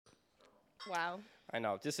Wow. I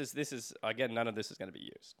know. This is again. None of this is going to be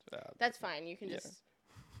used. That's fine. You can just.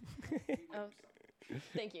 Oh,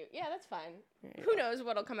 thank you. Yeah, that's fine. Who knows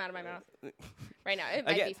what'll come out of my mouth right now? It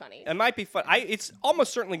might be funny. It might be fun. It's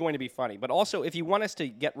almost certainly going to be funny. But also, if you want us to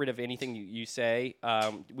get rid of anything you say,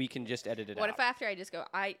 we can just edit it out. What if after I just go,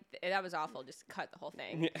 that was awful, just cut the whole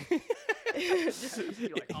thing? Just be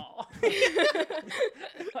like, oh.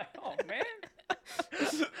 Like, oh, man. I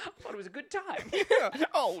thought it was a good time.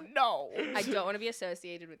 Oh, no. I don't want to be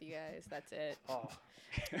associated with you guys. That's it. Oh.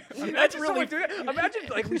 That's really. Imagine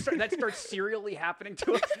like that starts serially happening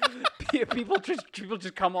to us. People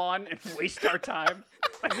just come on and waste our time.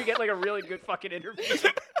 Like we get like a really good fucking interview.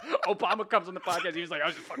 Obama comes on the podcast. He's like, I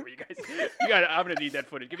was just fucking with you guys. I'm gonna need that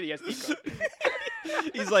footage. Give me the SD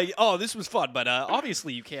card. He's like, oh, this was fun, but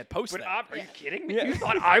obviously you can't post that. Are you kidding me? You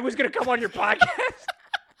thought I was gonna come on your podcast?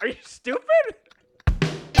 Are you stupid?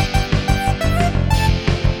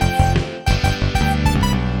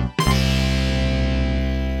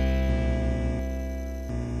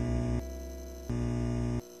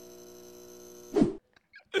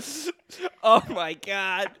 Oh my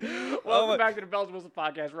God! Welcome back to the Bells and Whistles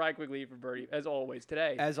podcast. Ryan Quigley for Birdie, as always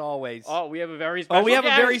today. As always. Oh, we have a very special. We have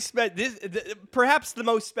guest. a very perhaps the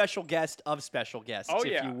most special guest of special guests,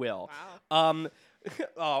 if you will.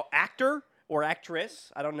 Wow. Actor or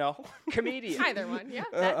actress? I don't know. Comedian. Either one. Yeah.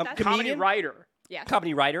 That's Comedy writer. Yes.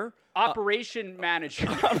 Comedy writer. Operation manager.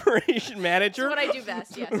 Operation manager. That's what I do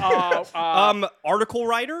best. Yes. Article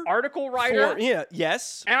writer. Article writer.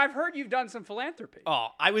 Yes. And I've heard you've done some philanthropy. Oh,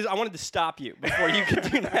 I wanted to stop you before you could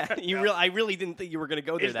do that. I really didn't think you were going to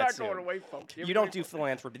go there It's that not soon. going away, folks. You don't do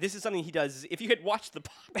philanthropy. This is something he does. If you had watched the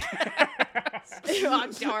podcast, Oh,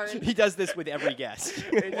 darn. he does this with every guest.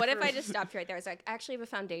 What if I just stopped right there? I was like, actually, I have a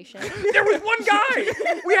foundation. There was one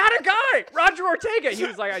guy. We had a guy, Roger Ortega. He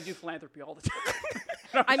was like, I do philanthropy all the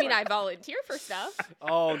time. I mean, I volunteer for stuff.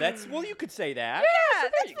 Oh, you could say that. Yeah,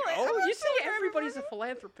 that's Oh, you say everybody's a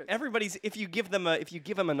philanthropist. Everybody's if you give them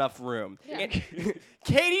enough room. Yeah. And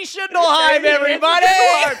Katie Schindelheim, everybody.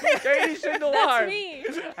 Katie Schindelheim. That's me.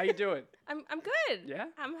 How you doing? I'm good. Yeah?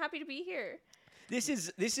 I'm happy to be here. This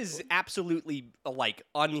is absolutely like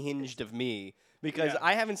unhinged of me because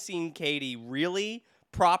I haven't seen Katie really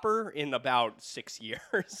proper in about 6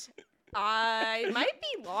 years. I might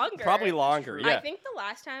be longer. Probably longer. Yeah. I think the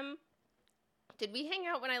last time. Did we hang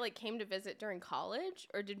out when I came to visit during college,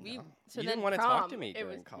 or did we? No. So you then didn't want to prom, talk to me it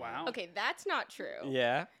during was, college. Wow. Okay, that's not true.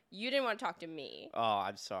 Yeah. You didn't want to talk to me. Oh,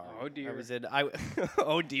 I'm sorry. Oh, dear.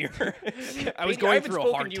 Oh dear. I was Katie, going I haven't through a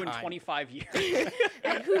spoken hard to you time. in 25 years.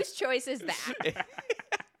 And whose choice is that?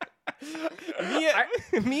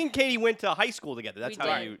 Me and Katie went to high school together. That's We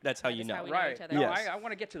how did. you. That's how That you is know. how we know Right. each other. No, Yes. I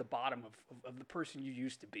want to get to the bottom of the person you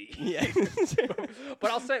used to be. Yeah.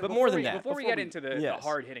 But I'll say, But before more than we, that, Before we before get we- into the yes.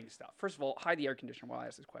 hard-hitting stuff, first of all, hide the air conditioner while I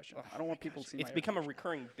ask this question. I don't want people to see It's my become a air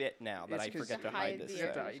recurring bit now that It's I 'cause forget to Hide hide this. the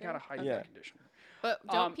conditioner. air You gotta hide the Yeah. air conditioner. But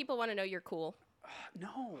don't people want to know you're cool?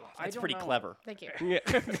 No, I That's don't pretty know. clever. Thank you. Yeah.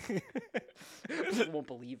 People won't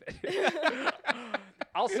believe it.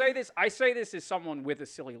 I'll say this. I say this as someone with a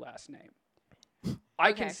silly last name.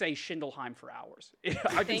 I can Okay. say Schindelheim for hours. I've been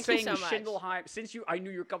Thank you saying so much. Schindelheim since I knew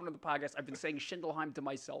you were coming to the podcast. I've been saying Schindelheim to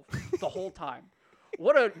myself the whole time.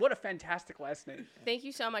 What a fantastic last name. Thank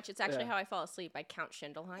you so much. It's actually Yeah. how I fall asleep. I count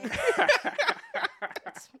Schindelheim.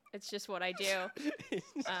 It's just what I do. Did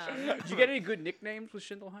you get any good nicknames with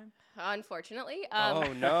Schindelheim? Unfortunately. Oh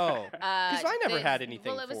no. Because I never had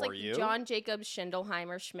anything Well, it was for like you. John Jacobs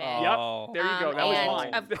Schindelheimer Schmidt. Oh. Yep. There you go. That was and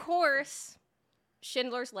mine. Of course,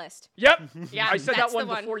 Schindler's List. Yep. Yeah, I said that's that the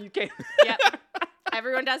one before you came. Yep.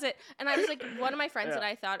 Everyone does it. And I was like, one of my friends that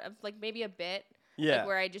I thought of, like, maybe a bit, Yeah. like,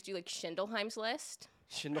 where I just do, like, Schindelheim's List.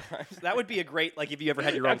 Schindelheim. That would be a great if you ever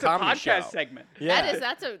had your own That's a comedy podcast show. segment. Yeah. That's a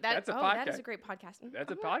That's a that is podcast. a great podcast.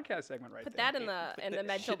 That's a podcast segment right Put there. that in the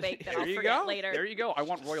mental bake that There I'll you forget go. later. There you go. I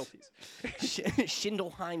want royalties.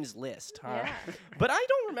 Schindelheim's List, huh? Yeah. But I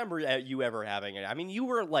don't remember you ever having it. I mean, you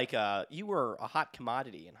were a hot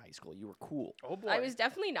commodity in high school. You were cool. Oh boy. I was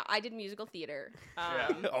definitely not. I did musical theater.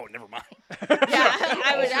 Oh, never mind. Yeah,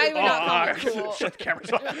 I would not call it cool. Shut the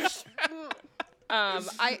cameras off.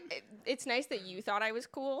 It's nice that you thought I was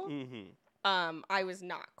cool. Mm-hmm. I was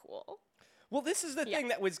not cool. Well, this is the Yeah. thing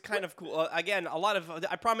that was kind of cool. Again, a lot of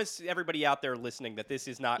I promise everybody out there listening that this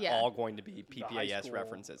is not Yeah. all going to be high PPAS school.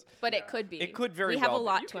 references. But Yeah. it could be. It could very We have well a be.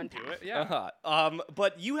 lot You to can do unpack. it, yeah.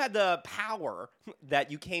 But you had the power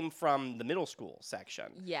that you came from the middle school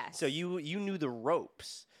section. Yes. So you knew the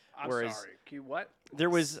ropes. I'm whereas sorry. What? there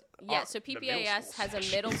was Yeah, so the middle PPAS school has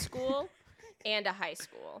a middle school and a high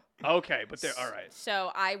school. Okay, but they're all right.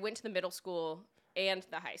 So I went to the middle school and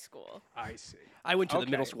the high school. I see. I went to the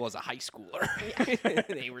middle school as a high schooler.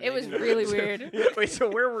 It was really weird. Wait, so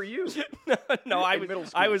where were you? No, In middle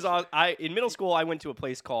school. In middle school. I went to a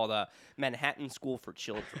place called Manhattan School for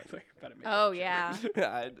Children. Oh yeah.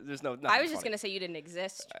 There's no. I was just gonna say you didn't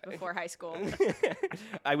exist before high school.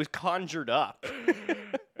 I was conjured up.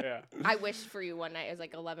 Yeah. I wished for you one night. It was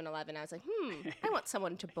like 11:11. I was like, I want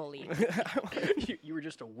someone to bully. You were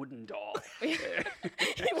just a wooden doll. He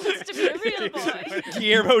wants to be a real boy.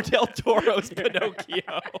 Guillermo del Toro's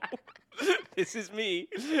Pinocchio. This is me.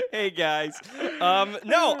 Hey guys.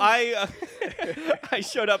 No, I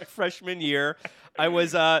showed up freshman year. I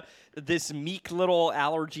was this meek little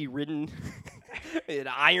allergy-ridden, an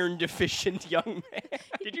iron-deficient young man.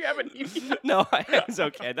 Did you have a knee? No, I was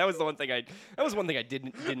okay. That was one thing I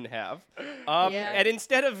didn't have. And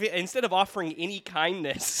instead of offering any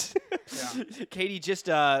kindness, Katie just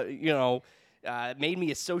made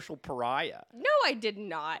me a social pariah. No, I did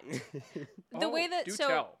not. The way that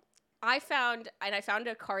tell. I found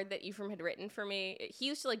a card that Ephraim had written for me. He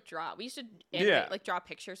used to draw. We used to animate, draw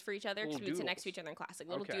pictures for each other because we would sit next to each other in class, like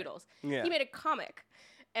little doodles. Yeah. He made a comic,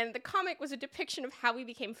 and the comic was a depiction of how we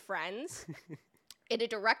became friends. And a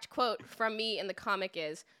direct quote from me in the comic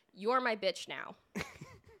is, "You're my bitch now."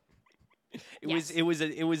 It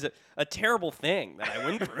was a terrible thing that I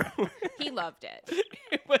went through. He loved it.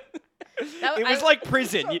 It was like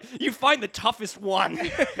prison. You find the toughest one.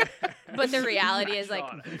 But the reality is, like,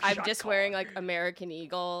 I'm just wearing, like, American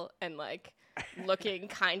Eagle and, like, looking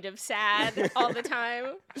kind of sad all the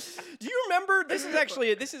time. Do you remember? This is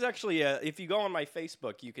actually if you go on my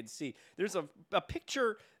Facebook, you can see there's a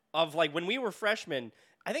picture of, like, when we were freshmen.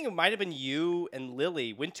 I think it might have been you and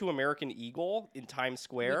Lily went to American Eagle in Times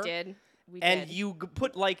Square. We did. And you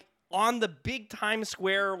put, like, on the big Times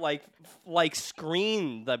Square, like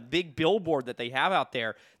screen, the big billboard that they have out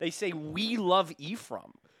there, they say, "We love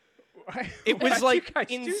Ephraim." It was like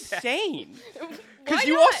insane. Because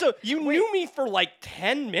you knew me for like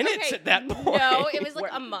 10 minutes at that point. No, it was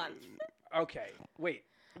like a month. Okay, wait.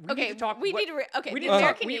 We need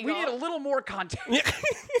a little more context.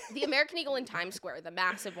 The American Eagle in Times Square, the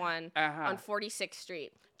massive one on 46th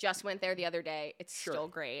Street, just went there the other day. It's still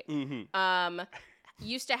great. Mm-hmm.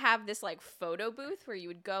 Used to have this like photo booth where you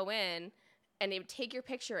would go in and they would take your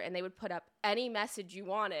picture and they would put up any message you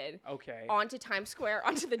wanted onto Times Square,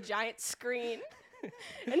 onto the giant screen.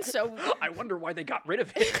 And so I wonder why they got rid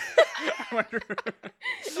of it.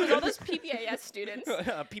 It was all those PPAS students.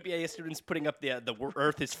 PPAS students putting up the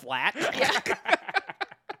Earth is flat. Yeah.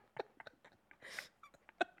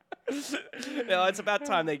 No, it's about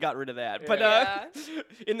time they got rid of that. But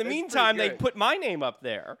in the meantime, they put my name up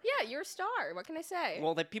there. Yeah, you're a star. What can I say?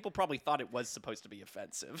 Well, people probably thought it was supposed to be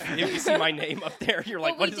offensive. If you see my name up there, you're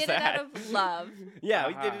like, what is that? We did it out of love. Yeah,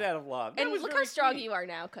 we did it out of love. And look how strong you are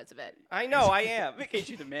now because of it. I know, I am. It makes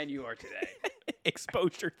you the man you are today.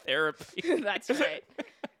 Exposure therapy. That's right.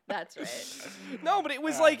 That's right. No, but it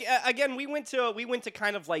was like again, we went to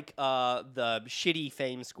kind of like the shitty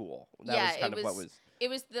fame school. That was kind of what was. It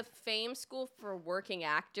was the fame school for working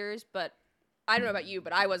actors, but I don't know about you,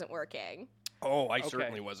 but I wasn't working. Oh, I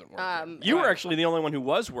certainly wasn't working. You were actually the only one who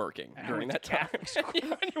was working during that time.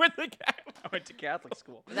 I went to Catholic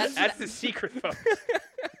school. That's the secret, folks.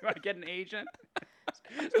 You want to get an agent?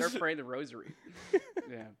 Start praying the rosary.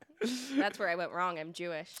 Yeah. That's where I went wrong. I'm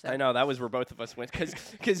Jewish. So. I know. That was where both of us went.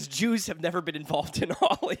 Because Jews have never been involved in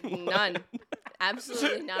Hollywood. None.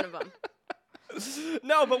 Absolutely none of them.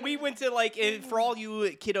 No, but we went to, like, for all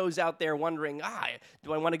you kiddos out there wondering,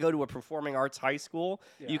 do I want to go to a performing arts high school?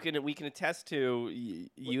 Yeah. We can attest to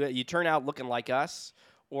you turn out looking like us,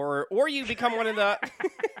 or you become one of the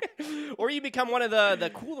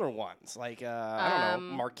the cooler ones. Like I don't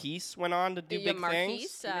know, Marquise went on to do big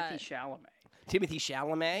things. Timothy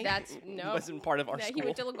Chalamet. That's He wasn't part of our school. He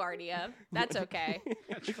went to LaGuardia. That's okay.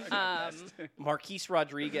 Marquise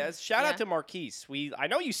Rodriguez. Shout out to Marquise. I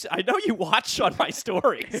know you watch on my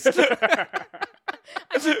stories. Hi,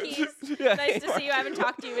 Marquise. Nice to see you. I haven't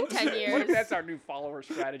talked to you in 10 years. What if that's our new follower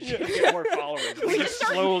strategy? Get more followers. We just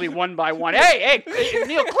slowly, one by one. Hey,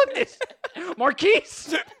 Neil, clip this.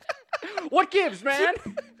 Marquise. What gives, man?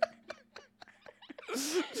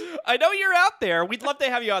 I know you're out there. We'd love to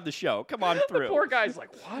have you on the show. Come on through. The poor guy's like,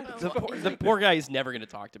 what? The poor guy is never going to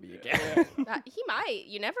talk to me again. He might.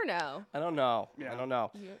 You never know. I don't know. Yeah. I don't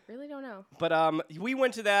know. You really don't know. But we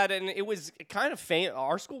went to that, and it was kind of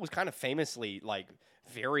our school was kind of famously, like,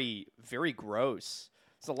 very, very gross.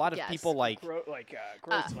 So a lot of people gross,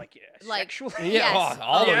 sexually. Yeah,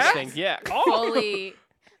 all those things. Yeah. Fully,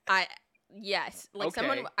 Yes, like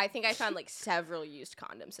someone. I think I found like several used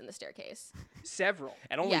condoms in the staircase. Several,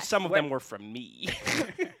 and only some of them were from me.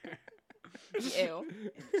 Ew.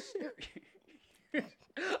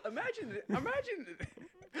 Imagine the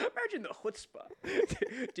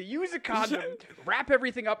chutzpah to use a condom, wrap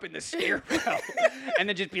everything up in the stairwell, and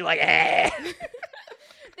then just be like, eh.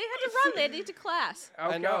 They had to run. They had to get to class.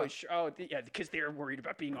 Oh, gosh. Yeah, because they were worried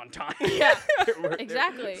about being on time. Yeah,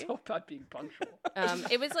 exactly. It's all about being punctual.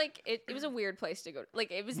 It was like it was a weird place to go.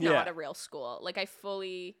 Like it was not a real school. Like I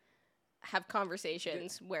fully have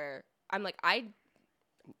conversations where I'm like I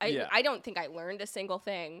don't think I learned a single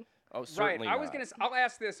thing. Oh, certainly right. not. I'll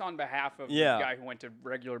ask this on behalf of the guy who went to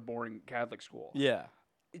regular, boring Catholic school. Yeah.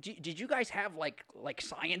 Did you guys have like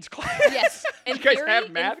science class? Yes. In theory,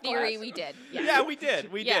 theory, we did. Yeah, yeah we did.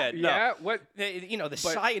 We did. No. Yeah. What? The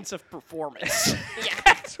science of performance. Yeah.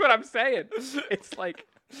 That's what I'm saying. It's like.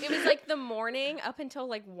 It was like the morning up until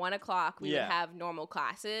like 1 o'clock. We would have normal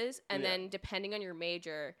classes, and then depending on your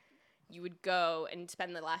major, you would go and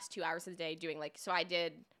spend the last 2 hours of the day doing like. So I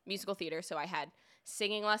did musical theater, so I had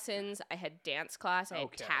singing lessons, I had dance class, I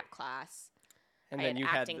had tap class, and I then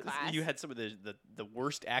had acting class. You had some of the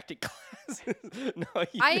worst acting classes. No,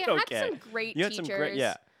 I had some great teachers. Had some great,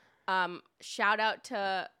 shout out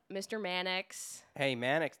to Mr. Mannix. Hey,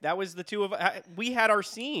 Mannix, that was the two of us. We had our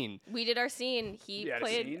scene. We did our scene. He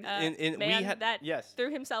played a man that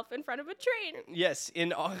threw himself in front of a train. Yes.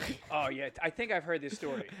 Oh, yeah. I think I've heard this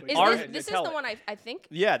story. This is the one I think.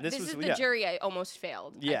 Yeah, this is the jury I almost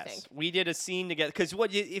failed. Yes. I think. We did a scene together. Because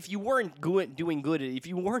if you weren't doing good, if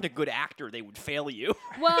you weren't a good actor, they would fail you.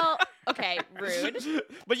 Well, okay, rude.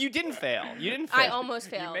 But you didn't fail. I almost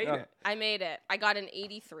failed. You made it. I made it. I got an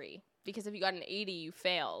 83. Because if you got an 80, you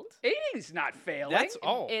failed. 80's not failing.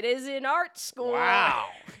 It is in art school. Wow.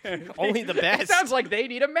 Only the best. It sounds like they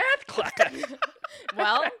need a math class.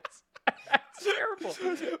 Well, that's terrible.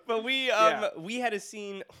 But we had a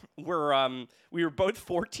scene where we were both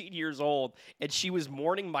 14 years old, and she was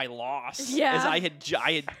mourning my loss as I had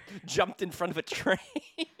jumped in front of a train.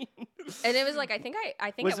 And it was like I think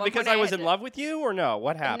was it because I was in love with you or no?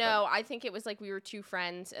 What happened? No, I think it was like we were two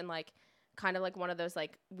friends and like. Kind of like one of those,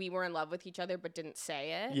 like, we were in love with each other but didn't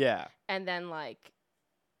say it. Yeah. And then, like,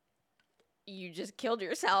 you just killed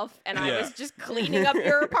yourself, and I was just cleaning up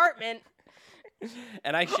your apartment.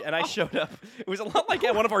 And I showed up. It was a lot like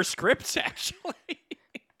one of our scripts, actually.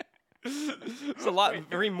 It's a lot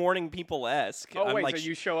very morning people-esque. Oh, wait, like, so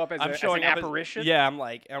you show up as an apparition? I'm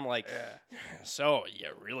like, so you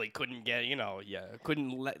really couldn't get, you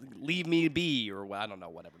couldn't leave me be, or I don't know,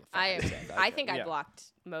 whatever the fuck I said. I think I blocked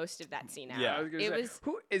most of that scene out. Yeah.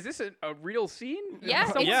 Is this a real scene?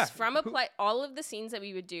 Yeah, it's from a play. All of the scenes that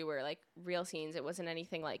we would do were like real scenes. It wasn't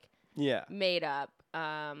anything like made up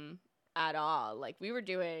at all. Like we were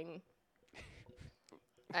doing.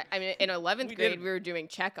 I mean, in 11th grade, we were doing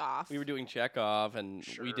Chekhov. We were doing Chekhov, and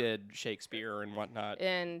we did Shakespeare and whatnot.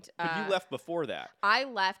 And but you left before that. I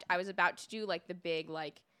left. I was about to do like the big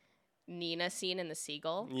like Nina scene in The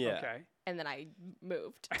Seagull. Yeah. Okay. And then I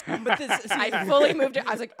moved. But I fully moved it.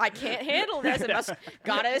 I was like, I can't handle this.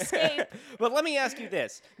 Gotta escape. But let me ask you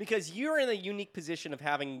this, because you're in a unique position of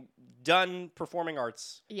having done performing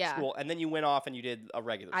arts school, and then you went off and you did a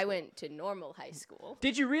regular school. I went to normal high school.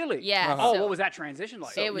 Did you really? Yeah. Oh, what was that transition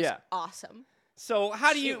like? It was awesome. So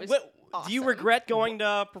how do you awesome. Do you regret going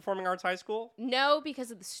to performing arts high school? No,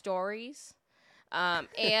 because of the stories.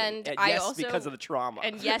 And because of the trauma.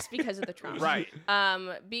 And yes, because of the trauma. Right.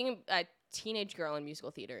 Being a teenage girl in musical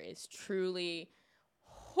theater is truly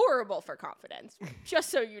horrible for confidence, just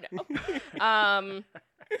so you know.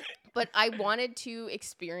 But I wanted to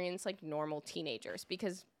experience like normal teenagers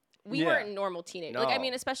because we weren't normal teenagers. No. Like, I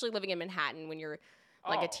mean, especially living in Manhattan when you're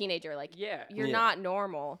like a teenager, like you're Yeah. not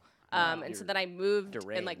normal. And so then I moved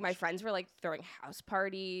deranged. and like my friends were like throwing house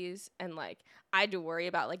parties and like I had to worry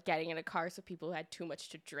about like getting in a car so people had too much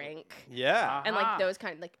to drink. Yeah. And like those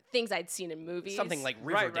kind of like things I'd seen in movies. Something like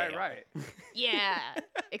Riverdale. Right. Yeah.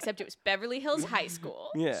 Except it was Beverly Hills High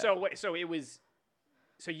School. Yeah.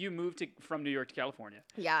 So you moved from New York to California.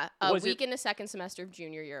 Yeah. A week in the second semester of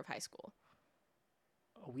junior year of high school.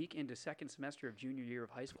 A week into second semester of junior year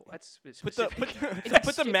of high school. That's put specific.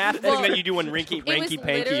 the math thing that you do when Rinky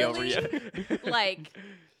Panky over you. Like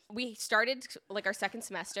we started like our second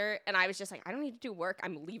semester and I was just like, I don't need to do work.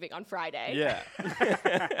 I'm leaving on Friday. Yeah.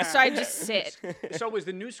 So I just sit. So was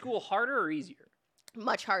the new school harder or easier?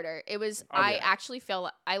 Much harder. It was, Okay. I actually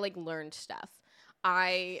felt, I like learned stuff.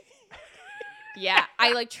 I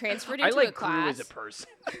like transferred into a class. I grew as a person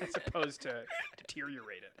as opposed to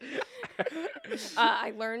deteriorated.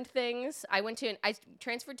 I learned things. I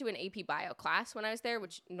transferred to an AP Bio class when I was there,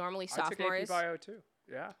 which normally sophomores. I took AP Bio too.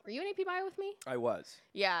 Yeah. Were you in AP Bio with me? I was.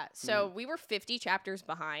 Yeah. So we were 50 chapters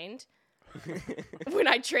behind when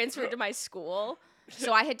I transferred to my school.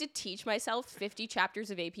 So I had to teach myself 50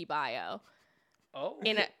 chapters of AP Bio. Oh.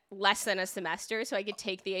 In less than a semester, so I could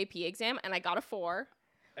take the AP exam, and I got a 4.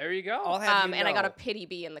 There you go. And I got a pity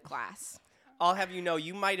B in the class. I'll have you know,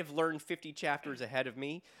 you might have learned 50 chapters ahead of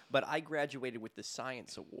me, but I graduated with the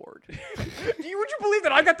Science Award. Would you believe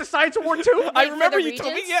that I got the Science Award too? I remember you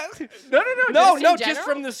told me. Yeah. No. Just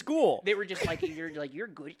from the school. They were just like, you're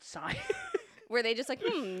good at science. Were they just like,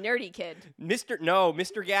 nerdy kid?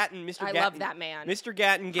 Mr. Gatton. I love that man. Mr.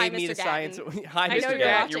 Gatton gave me the Science. Hi, Mr.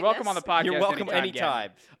 Gatton. You're welcome on the podcast. You're welcome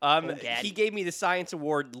anytime. Gatton. He gave me the Science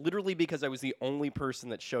Award literally because I was the only person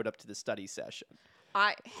that showed up to the study session.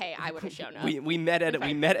 I would have shown up. We met at a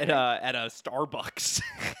Starbucks.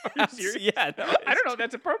 Are you serious? Yeah, no, I don't know if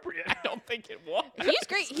that's appropriate. I don't think it was. He's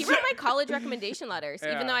great. He wrote my college recommendation letters,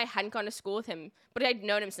 even though I hadn't gone to school with him. But I'd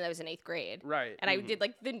known him since I was in 8th grade. Right. And I did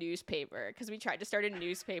like the newspaper because we tried to start a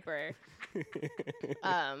newspaper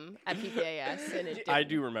at PPAS. And I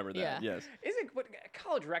do remember that. Yes. But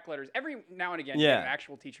college rec letters, every now and again, you have an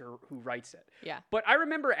actual teacher who writes it. Yeah. But I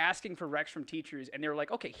remember asking for recs from teachers, and they were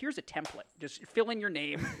like, okay, here's a template. Just fill in your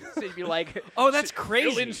name. So you'd be like, oh, that's crazy.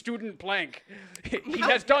 Fill in student blank. He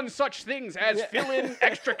has done such things as fill in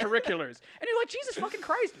extracurriculars. And you're like, Jesus fucking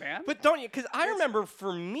Christ, man. But don't you? Because I remember,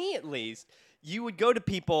 for me at least, you would go to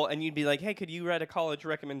people and you'd be like, hey, could you write a college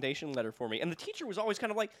recommendation letter for me? And the teacher was always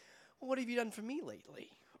kind of like, well, what have you done for me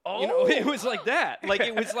lately? Oh. You know, it was like that. Like,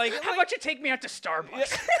 it was like, how about you take me out to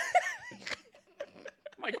Starbucks?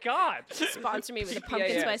 My God. Sponsor me with a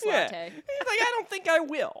pumpkin spice latte. He's like, I don't think I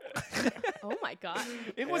will. Oh, my God.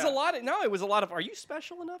 It was a lot of, are you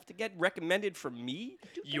special enough to get recommended from me?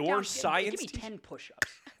 Your science Give me 10 push-ups.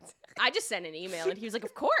 I just sent an email, and he was like,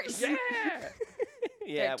 of course. Yeah.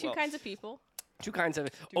 There are two kinds of people. Two kinds of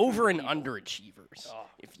over and underachievers,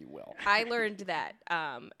 if you will. I learned that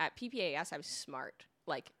at PPAS I was smart,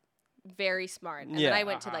 like very smart. And then I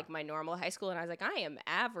went to like my normal high school, and I was like, I am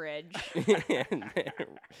average.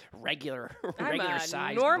 regular I'm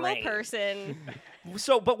size. Normal brain. Person.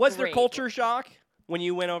 So, but was there culture shock when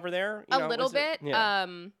you went over there? A little bit,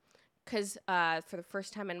 because for the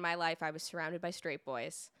first time in my life, I was surrounded by straight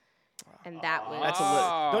boys. And that was... That's a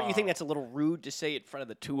little, don't you think that's a little rude to say it in front of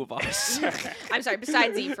the two of us? I'm sorry,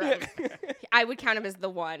 besides Ephraim. I would count him as the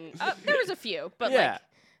one. There was a few, but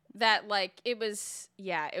it was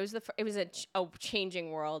a changing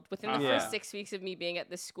world. Within the first 6 weeks of me being at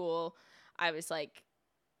this school, I was like,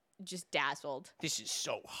 just dazzled. This is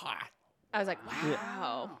so hot. I was like,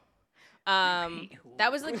 wow.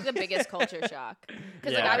 That was like the biggest culture shock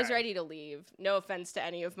because like I was ready to leave. No offense to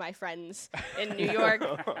any of my friends in New York.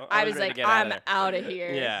 I was like, I'm out of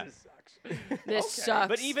here. Yeah, this sucks.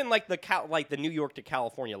 But even like the New York to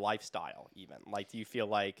California lifestyle, even like, do you feel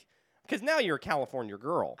like, because now you're a California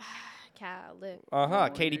girl.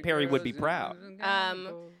 Katy Perry would be proud.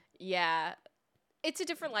 Yeah. It's a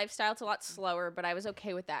different lifestyle. It's a lot slower, but I was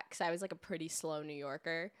okay with that because I was like a pretty slow New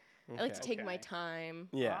Yorker. Okay. I like to take my time.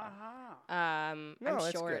 Yeah. I'm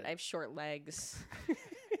short. Good. I have short legs.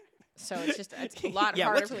 So it's a lot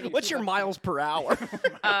harder for me to what's your miles per hour?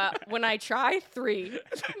 When I try, 3.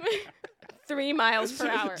 3 miles per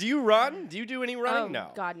hour. Do you run? Do you do any running?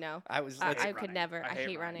 No. God, no. I could never. I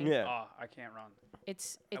hate running. Yeah. Oh, I can't run.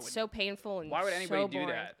 It's so painful and why would anybody do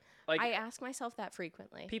that? Like, I ask myself that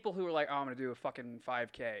frequently. People who are like, "Oh, I'm gonna do a fucking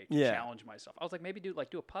 5K to challenge myself." I was like, maybe do a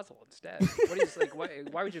puzzle instead. What is like?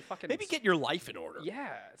 Why would you fucking? Maybe get your life in order.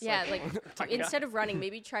 Yeah. Instead of running,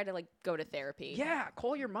 maybe try to like go to therapy. Yeah,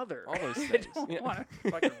 call your mother. All those things. I don't want to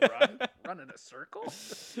fucking run in a circle.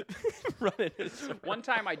 One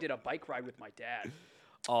time I did a bike ride with my dad.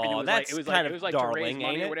 Oh, that's kind of darling, to raise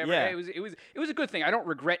money or whatever. Yeah. It was a good thing. I don't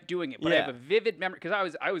regret doing it, but I have a vivid memory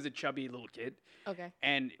because I was a chubby little kid. Okay.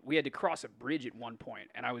 And we had to cross a bridge at one point,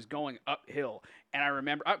 and I was going uphill, and I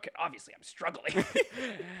remember, obviously I'm struggling.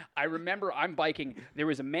 I remember I'm biking. There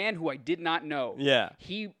was a man who I did not know. Yeah.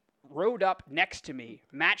 He rode up next to me,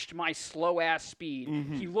 matched my slow-ass speed.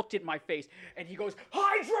 Mm-hmm. He looked at my face, and he goes,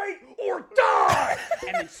 "Hydrate or die!"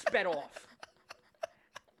 and then sped off.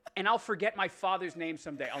 And I'll forget my father's name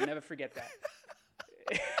someday. I'll never forget that.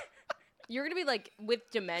 You're going to be like with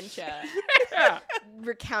dementia,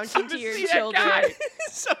 recounting to your children.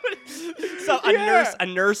 A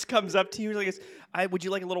nurse comes up to you and like, would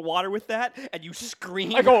you like a little water with that? And you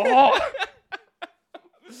scream. I go, oh.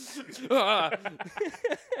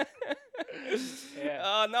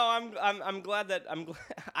 Yeah. No, I'm glad that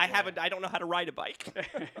I don't know how to ride a bike.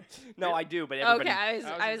 No, I do, but everybody. Okay,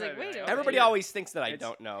 I was like, wait a minute. Everybody always thinks that I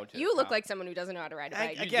don't know. You look like someone who doesn't know how to ride a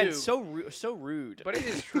bike. Again, so rude. But it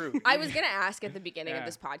is true. I was gonna ask at the beginning of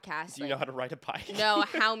this podcast. Do you know how to ride a bike? No,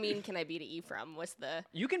 how mean can I be to EPHRAIM? What's the?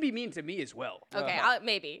 You can be mean to me as well. Okay,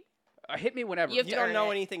 maybe. Hit me whenever. You don't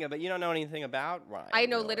know anything about Ryan. I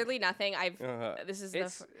know literally nothing. This is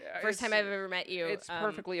the first time I've ever met you. It's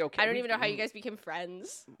perfectly okay. I don't even know how you guys became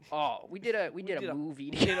friends. Oh, we did a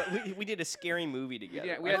movie. We did a scary movie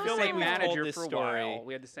together. We had the same manager for a story while.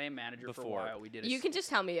 We had the same manager for a while. We did. You can just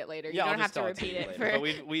tell me it later. You Yeah, don't have to repeat it. But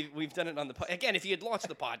we've done it on the again. If you had launched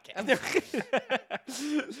the podcast.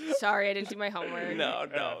 Sorry, I didn't do my homework.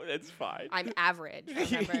 No, it's fine. I'm average.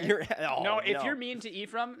 Remember? If you're mean to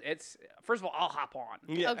EPHRAIM, it's first of all I'll hop on.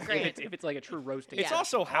 Yeah. Oh, great. If it's like a true roasting. It's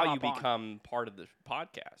also how you become part of the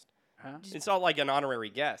podcast. Huh? It's not like an honorary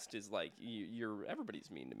guest. Is like you're everybody's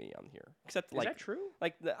mean to me on here, except like. Is that true?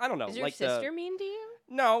 Like I don't know. Is your like sister mean to you?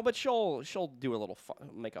 No, but she'll do a little fun,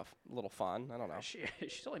 make a little fun. I don't know.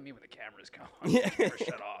 She's only mean when the cameras come on. Yeah. Never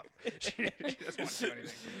shut off. She doesn't want to do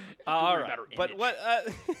anything. All right, but what?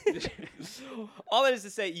 All that is to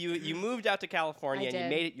say, you moved out to California and you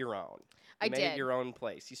made it your own. You made it your own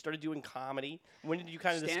place. You started doing comedy. When did you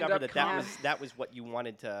kind of discover that was what you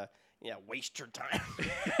wanted to? Yeah, waste your time.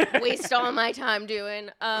 Waste all my time doing.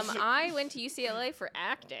 I went to UCLA for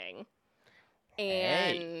acting.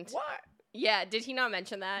 And what? Yeah, did he not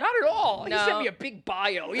mention that? Not at all. No. He sent me a big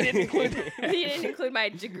bio. He didn't include He didn't include my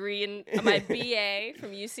degree in my BA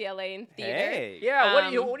from UCLA in theater. Hey. Yeah,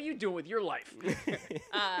 what are you doing with your life?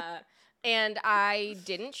 And I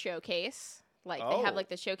didn't showcase. Like they have like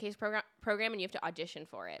the showcase program, and you have to audition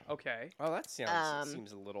for it. Okay. Oh, that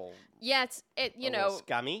seems a little. Yeah, little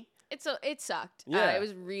scummy. It sucked. Yeah. It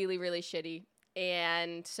was really, really shitty.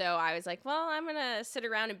 And so I was like, well, I'm going to sit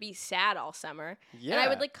around and be sad all summer. Yeah. And I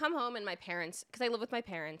would like come home and my parents, because I live with my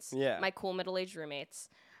parents, my cool middle-aged roommates,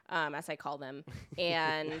 as I call them.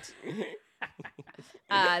 And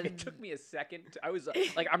it took me a second. I was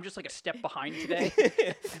like, I'm just like a step behind today.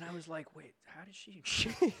 And I was like, wait, how did she?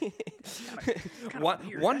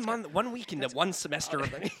 One week into one semester.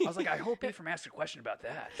 I was like, I hope EPHRAIM asked a question about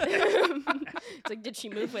that. It's like, did she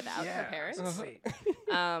move without her parents? Wait.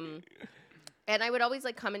 And I would always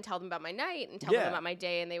like come and tell them about my night and tell them about my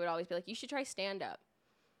day, and they would always be like, "You should try stand up.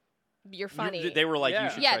 You're funny." They were like, "You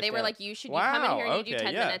should." Yeah, they were like, "You should. You come in here and you do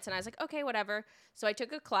 10 minutes." And I was like, "Okay, whatever." So I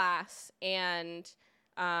took a class, and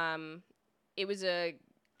it was a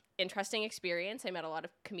interesting experience. I met a lot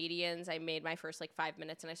of comedians. I made my first like 5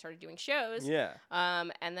 minutes, and I started doing shows. Yeah.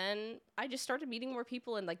 And then I just started meeting more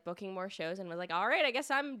people and like booking more shows, and was like, all right, I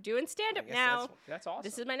guess I'm doing stand up now. That's awesome.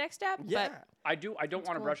 This is my next step. Yeah. But I don't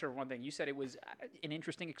want to brush over one thing. You said it was an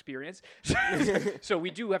interesting experience, so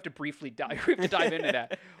we do have to briefly dive into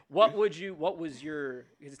that. What was your?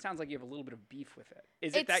 Because it sounds like you have a little bit of beef with it.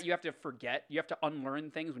 Is it that you have to forget? You have to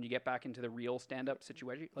unlearn things when you get back into the real stand up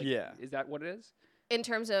situation? Like, is that what it is? In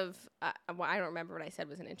terms of, I don't remember what I said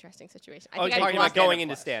was an interesting situation. You're talking about going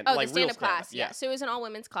into stand-up. Oh, the stand-up class, yeah. So it was an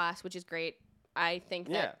all-women's class, which is great. I think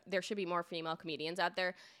that there should be more female comedians out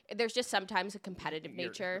there. There's just sometimes a competitive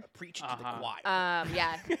nature. Preaching to the choir.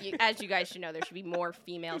 As you guys should know, there should be more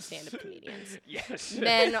female stand-up comedians. Yes.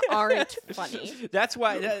 Men aren't funny. That's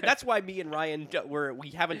why me and Ryan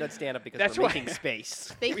we haven't done stand-up because we're making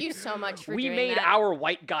space. Thank you so much for doing that. We made our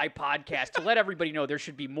white guy podcast to let everybody know there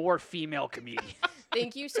should be more female comedians.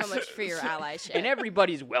 Thank you so much for your allyship. And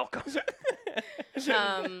everybody's welcome.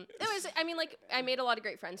 I made a lot of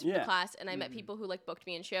great friends from the class, and I met people who like booked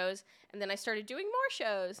me in shows, and then I started doing more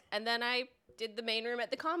shows, and then I did the main room at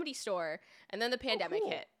the Comedy Store, and then the pandemic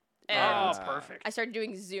hit. And perfect. I started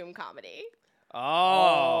doing Zoom comedy.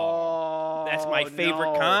 Oh, that's my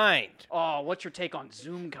favorite kind. Oh, what's your take on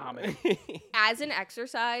Zoom comedy? As an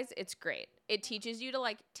exercise, it's great. It teaches you to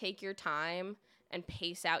like take your time and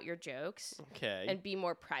pace out your jokes. Okay. And be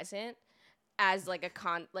more present. As like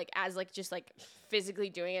just physically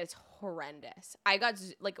doing it, it's horrendous. I got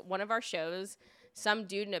like one of our shows, some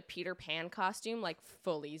dude in a Peter Pan costume like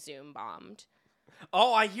fully Zoom bombed.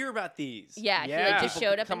 Oh, I hear about these. Yeah. He like just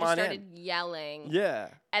showed up and just started yelling. Yeah.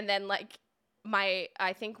 And then like I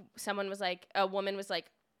think a woman was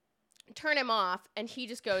like, turn him off, and he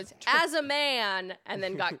just goes, as a man, and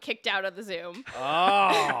then got kicked out of the Zoom.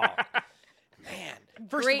 Oh. Man,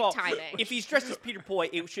 first Great of all, timing. If he's dressed as Peter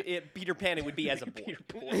Peter Pan, it would be as a boy.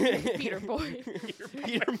 Peter Boy.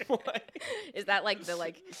 Peter Boy. Is that like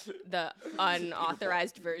the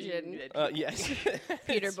unauthorized version? Yes.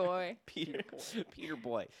 Peter Boy. Peter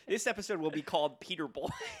Boy. This episode will be called Peter Boy.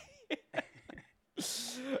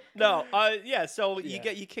 No, yeah. So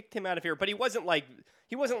you kicked him out of here, but he wasn't like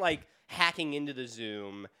hacking into the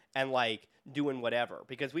Zoom and like doing whatever,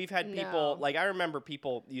 because we've had people like, I remember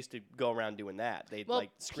people used to go around doing that. They'd like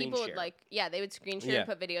screen people share. Would like they would screen share and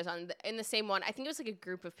put videos on in the same one. I think it was like a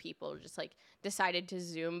group of people just like decided to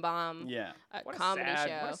Zoom bomb a comedy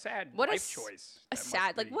show. What a sad life choice. A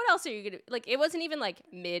sad like, what else are you gonna like? It wasn't even like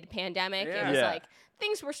mid-pandemic. It was like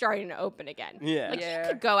things were starting to open again. Yeah, like you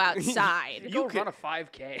could go outside. you could run a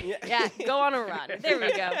 5K. Yeah, go on a run. There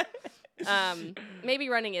we go. Maybe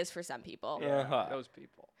running is for some people. Yeah, those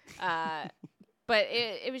people. But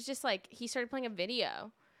it was just like he started playing a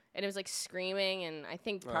video, and it was like screaming, and I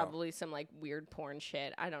think probably some like weird porn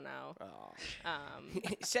shit. I don't know.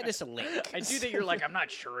 Send us a link. I do that. You're like, I'm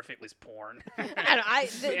not sure if it was porn. Some of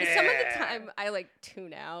the time I like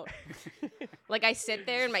tune out. Like I sit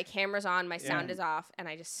there and my camera's on, my sound is off, and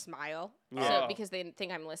I just smile. So because they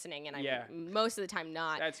think I'm listening, and I'm most of the time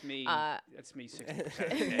not. That's me. That's me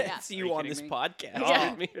 60%. Yeah. See you on this podcast.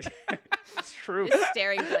 Yeah. It's true. Just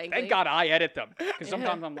staring blankly. Thank God I edit them, because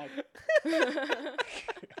sometimes I'm like,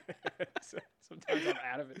 sometimes I'm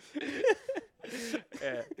out of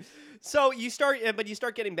it. So you start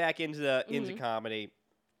getting back into comedy,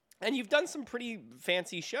 and you've done some pretty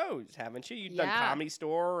fancy shows, haven't you? You've done Comedy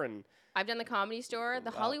Store, and I've done the Comedy Store,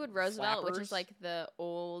 the Hollywood Roosevelt, which is like the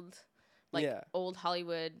old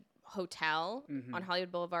Hollywood hotel on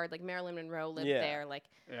Hollywood Boulevard. Like Marilyn Monroe lived there. Like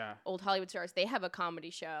old Hollywood stars, they have a comedy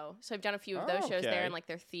show. So I've done a few of those shows there in like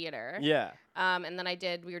their theater. Yeah. And then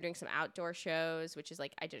we were doing some outdoor shows, which is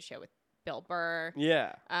like I did a show with Bill Burr.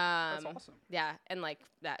 Yeah. That's awesome. Yeah, and like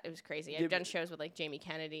that, it was crazy. I've done shows with like Jamie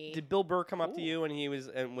Kennedy. Did Bill Burr come up to you,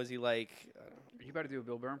 and was he like? You about to do a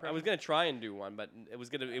Bill Burr impression? I was gonna try and do one, but it was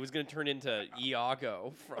gonna turn into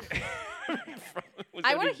Iago from.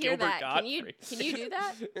 I want to hear that. Godfrey. Can you do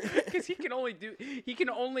that? Because he can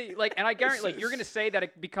only like, and I guarantee, like, you're gonna say that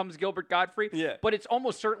it becomes Gilbert Godfrey. Yeah. But it's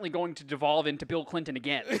almost certainly going to devolve into Bill Clinton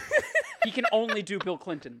again. He can only do Bill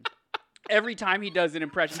Clinton. Every time he does an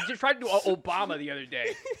impression, he just tried to do Obama the other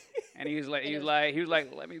day, and he was like,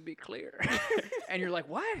 let me be clear, and you're like,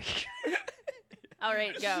 what? All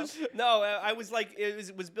right, go. No, I was like,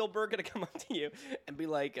 was Bill Burr gonna come up to you and be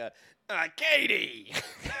like, Katie?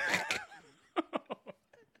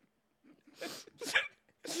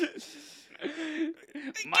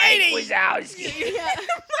 Mike Wazowski.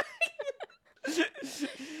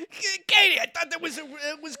 Katie, I thought it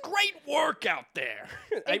was great work out there.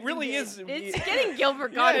 It really is. It's getting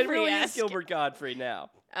Gilbert Godfrey. Yeah, it really is Gilbert Godfrey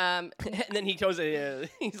now. And then he goes,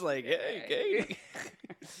 he's like, hey, Katie.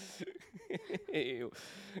 Hey,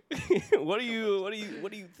 what do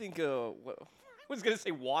you think? I was gonna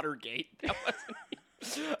say Watergate. That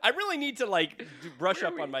wasn't. I really need to like brush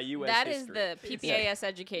up on my U.S. That history. is the PPAS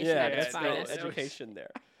education at its finest. Education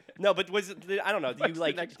there. No, but I don't know. Did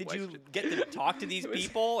you get to talk to these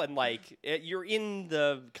people, and like you're in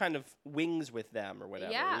the kind of wings with them or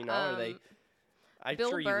whatever? Yeah. You know, are they? I'm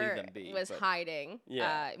Bill sure Burr you leave them be. Was hiding.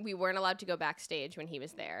 Yeah. We weren't allowed to go backstage when he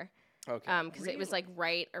was there. Okay. Because it was like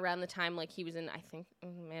right around the time like he was in, I think,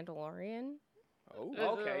 Mandalorian.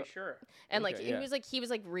 Oh. Okay, sure. And like he was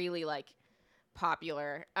like really like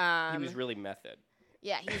popular. He was really method.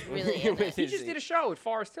 Yeah, he was really in it. He just did a show at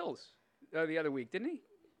Forest Hills the other week, didn't he?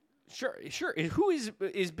 Sure. Who is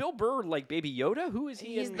Bill Burr, like Baby Yoda? Who is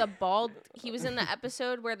he? He's the bald. He was in the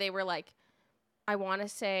episode where they were like, I want to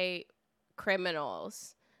say,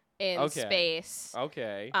 criminals in space.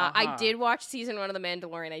 Okay. I did watch season 1 of The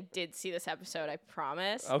Mandalorian. I did see this episode. I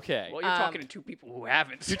promise. Okay. Well, you're talking to two people who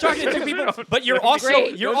haven't. You're talking to two people, but you're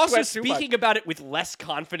also speaking about it with less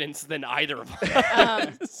confidence than either of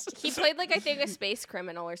us. He played like I think a space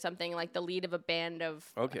criminal or something, like the lead of a band of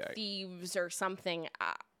thieves or something.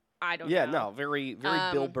 I don't know. Yeah, no, very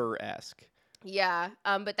Bill Burr-esque. Yeah,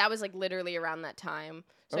 but that was like literally around that time,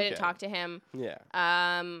 so I didn't talk to him. Yeah.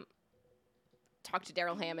 Talked to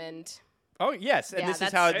Daryl Hammond. Oh yes, and this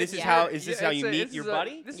is how you meet your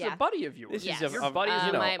buddy. This is a buddy of yours. This is a buddy,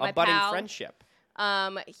 a budding friendship.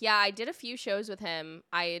 Yeah, I did a few shows with him.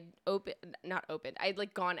 I had I'd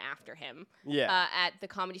like gone after him. Yeah. At the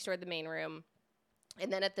Comedy Store, the main room.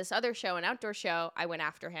 And then at this other show, an outdoor show, I went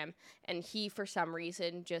after him, and he, for some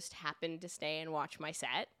reason, just happened to stay and watch my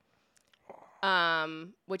set.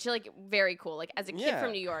 Which like very cool. Like as a kid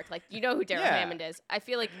from New York, like you know who Daryl Hammond is. I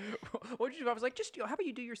feel like. What did you do? I was like, how about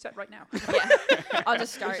you do your set right now? Yeah, I'll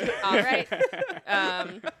just start. All right.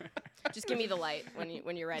 Just give me the light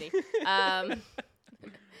when you're ready.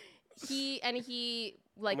 He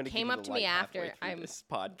like came up to me after. I'm this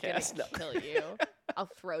podcast. Gonna kill you. I'll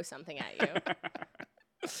throw something at you.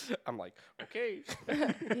 I'm like, okay.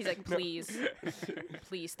 He's like,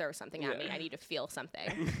 please throw something at me. I need to feel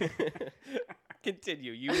something.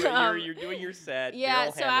 Continue. You're doing your set. Yeah.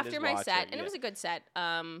 Daryl So Hammond after is my watching, set, and it was a good set.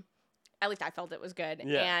 At least I felt it was good.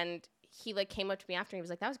 Yeah. And he like came up to me after, and he was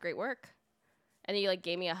like, "That was great work," and he like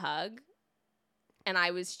gave me a hug, and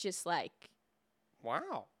I was just like,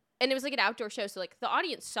 wow. And it was like an outdoor show, so like the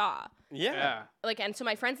audience saw. Yeah. Like, and so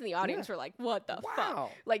my friends in the audience were like, "What the Wow.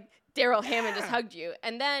 fuck?" Like Daryl Hammond just hugged you.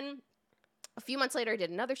 And then a few months later, I did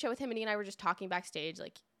another show with him, and he and I were just talking backstage,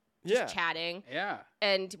 like just chatting. Yeah.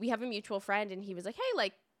 And we have a mutual friend, and he was like, "Hey,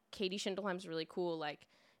 like Katie Schindelheim's really cool. Like,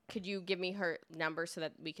 could you give me her number so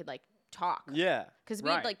that we could like talk?" Yeah. Because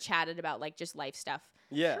we had like chatted about like just life stuff.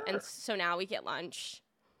 Yeah. Sure. And so now we get lunch.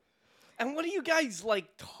 And what do you guys like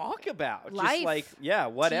talk about? Life. Just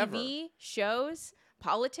like, whatever. TV, shows,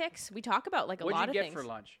 politics. We talk about like a lot of What'd you things. get for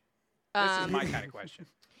lunch? This is my kind of question.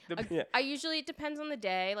 I usually, it depends on the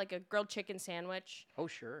day, like a grilled chicken sandwich. Oh,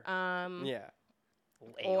 sure. Yeah.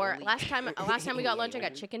 Or last time we got lunch, I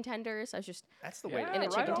got chicken tenders. I was just That's the way. in a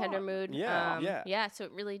right chicken on. tender mood. Yeah, Yeah. So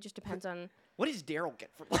it really just depends on. What does Daryl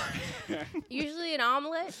get for lunch? Usually an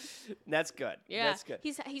omelet. That's good. Yeah. That's good.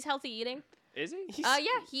 He's healthy eating. Is he? Yeah.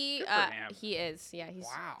 He Good for him. he is. Yeah. He's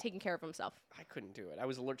taking care of himself. I couldn't do it. I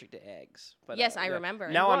was allergic to eggs. But, Yes, I remember.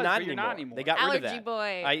 Now You I'm was, not but you're anymore. not anymore. They got rid of Allergy that.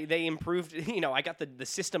 boy. They improved. I got the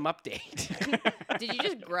system update. Did you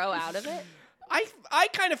just grow out of it? I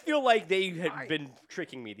kind of feel like they had been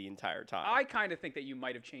tricking me the entire time. I kind of think that you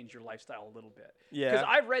might have changed your lifestyle a little bit. Yeah. Because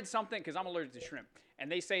I've read something, because I'm allergic to shrimp,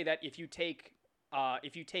 and they say that if you take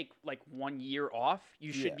like 1 year off,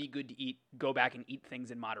 you should be good to go back and eat things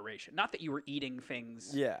in moderation. Not that you were eating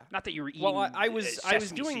things. Yeah. Not that you were eating. Well, I was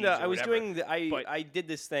doing but I did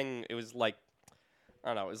this thing. It was like, I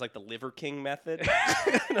don't know. It was like the Liver King method.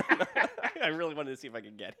 I really wanted to see if I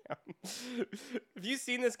could get him. Have you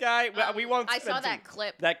seen this guy? We won't. I saw that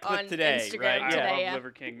clip. on today, Instagram right? I Today, love yeah. Liver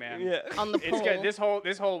King, man. Yeah. On the It's poll. good.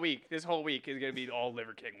 This whole week is gonna be all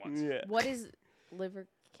Liver King ones. Yeah. What is Liver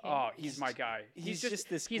King? Oh, he's my guy. He's just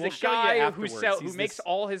this. He's we'll a show you guy afterwards. who makes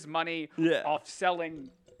all his money Yeah. off selling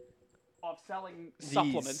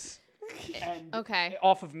supplements and Okay.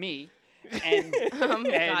 off of me. And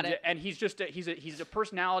Got it. and he's just he's a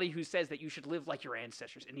personality who says that you should live like your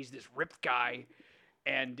ancestors, and he's this ripped guy,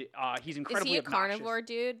 and he's Is incredibly he a obnoxious. carnivore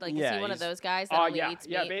dude? Like, Yeah, is he one of he's- those guys that only eats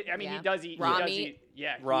meat? I mean, he does eat raw he does meat. Eat,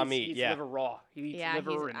 yeah, Raw he meat, eats yeah. liver raw. He eats Yeah,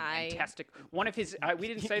 liver he's- and testicle. One of his we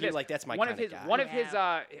didn't say You're this. like, that's my one of kinda his guy.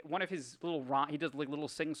 one of his little rhyme. He does like little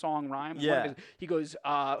sing song rhyme. Yeah. He goes,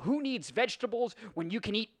 "Who needs vegetables when you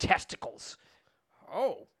can eat testicles?"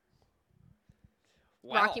 Oh.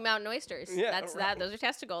 Wow. Rocky Mountain oysters. Yeah, That's right. that. Those are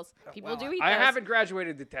testicles. People do eat I those. haven't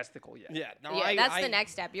graduated the testicle yet. Yeah. No. Yeah, I, that's I, the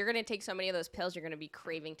next step. You're gonna take so many of those pills, you're gonna be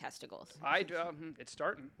craving testicles. It's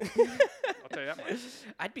starting. I'll tell you that much.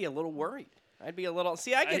 I'd be a little worried. I'd be a little.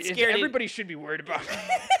 See, I get If scared. Everybody should be worried about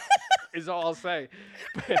it, is all I'll say.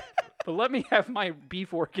 But let me have my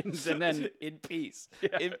beef organs and then in peace.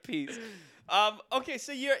 In peace. Okay,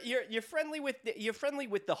 so you're friendly with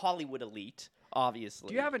the Hollywood elite, obviously.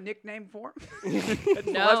 do you have a nickname for him? That's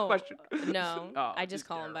the No. last question. No, Oh, I just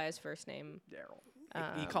call him Daryl. by his first name.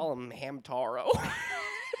 Daryl. You call him Hamtaro.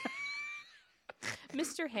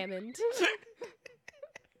 Mr. Hammond.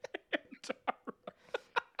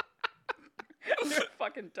 You're a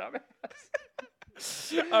fucking dumbass.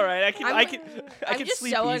 All right, I I'm can just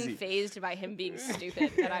sleep so easy. unfazed by him being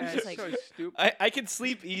stupid that I'm just like, so stupid. I can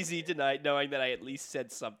sleep easy tonight knowing that I at least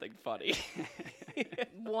said something funny.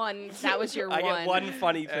 one. That was your I one. get one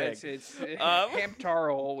funny thing.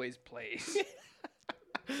 Hamtaro always plays.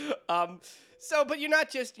 But you're not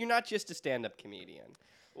just a stand-up comedian.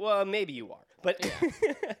 Well, maybe you are, but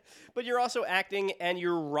but you're also acting and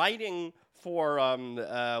you're writing for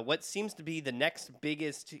what seems to be the next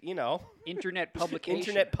biggest, Internet publication.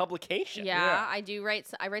 internet publication. Yeah, I do write.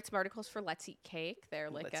 I write some articles for Let's Eat Cake. They're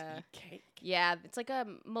like Let's eat cake. yeah, it's like a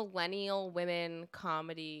millennial women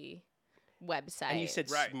comedy website. And you said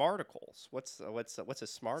Right. smarticles. What's a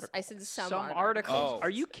smarticle? I said some articles. Oh. Are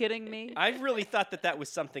you kidding me? I really thought that was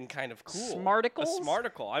something kind of cool. Smarticles? A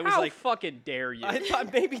smarticle. I was How like, fucking dare you? I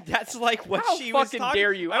thought maybe that's like what How she was fucking talking.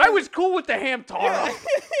 dare you? I was cool with the Hamtaro.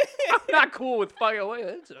 I'm not cool with fucking.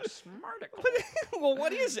 It's a smarticle. Well,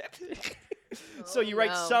 what is it? So you write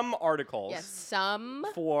no. some articles Yes, some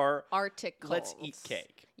for articles. Let's Eat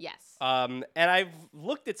Cake. Yes. And I've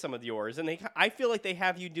looked at some of yours, and I feel like they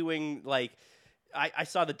have you doing like. I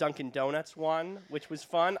saw the Dunkin' Donuts one, which was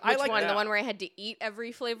fun. Which I like one? that. The one where I had to eat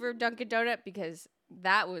every flavor of Dunkin' Donut because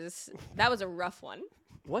that was a rough one.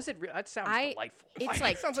 Was it? That sounds delightful. It's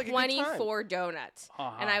like sounds like 24 donuts,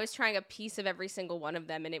 and I was trying a piece of every single one of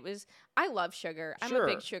them, and it was. I love sugar. I'm a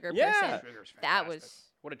big sugar person. Sugar's that was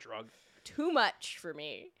what a drug. Too much for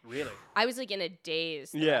me. Really? I was like in a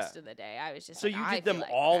daze the rest of the day. I was just so like, you did them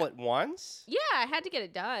all at once? Yeah, I had to get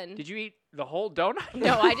it done. Did you eat the whole donut?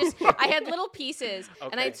 No, I had little pieces,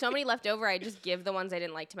 and I had so many left over. I just give the ones I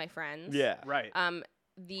didn't like to my friends. Yeah, right.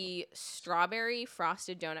 The strawberry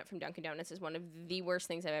frosted donut from Dunkin' Donuts is one of the worst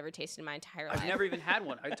things I've ever tasted in my entire life. I've never even had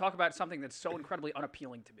one. I talk about something that's so incredibly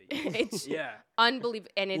unappealing to me. It's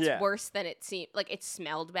unbelievable, and it's worse than it seemed. Like it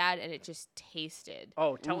smelled bad, and it just tasted.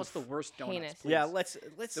 Oh, tell us the worst donuts, please. Yeah, let's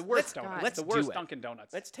the worst donuts. Let's the worst Dunkin'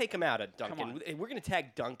 Donuts. Let's take them out of Dunkin'. We're gonna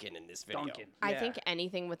tag Dunkin' in this video. Dunkin'. I think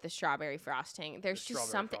anything with the strawberry frosting. There's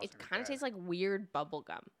just something. It kind of tastes like weird bubble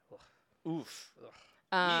gum. Oof.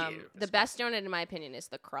 The best donut, in my opinion, is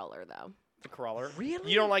the cruller, though. The cruller?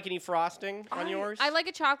 Really? You don't like any frosting on yours? I like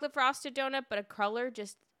a chocolate frosted donut, but a cruller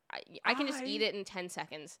just I can just eat it in 10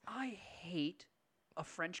 seconds. I hate a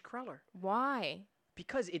French cruller. Why?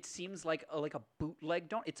 Because it seems like a bootleg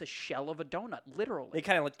donut. It's a shell of a donut, literally. They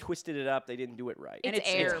kind of like twisted it up. They didn't do it right. It's and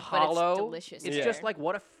air, it's hollow. but it's delicious. It's just like,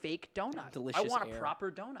 what a fake donut. Delicious I want air. a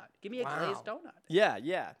proper donut. Give me a glazed donut. Yeah,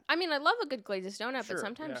 yeah. I mean, I love a good glazed donut, Sure, but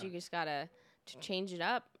sometimes you just gotta change it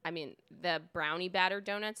up. I mean, the brownie batter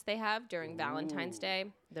donuts they have during Valentine's Day,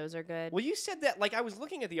 those are good. Well, you said that, like, I was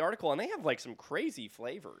looking at the article, and they have, like, some crazy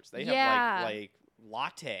flavors. They have, like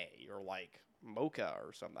latte or, like, mocha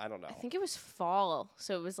or something. I don't know. I think it was fall,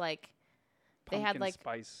 so it was like they Pumpkin had like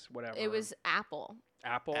spice, whatever. it was apple.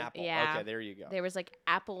 Apple. Yeah. Okay, there you go. There was like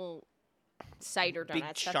apple cider donuts. Big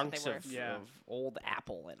That's chunks what they were. of old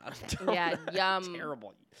apple in them. Yeah, yum.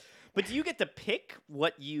 Terrible. But do you get to pick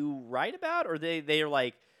what you write about, or they are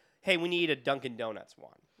like, hey, we need a Dunkin' Donuts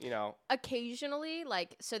one, you know? Occasionally,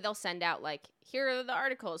 like, so they'll send out like, here are the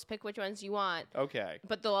articles, pick which ones you want. Okay.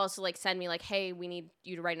 But they'll also like send me like, hey, we need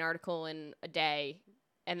you to write an article in a day.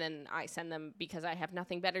 And then I send them because I have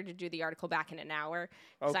nothing better to do the article back in an hour.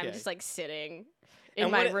 Because I'm just like sitting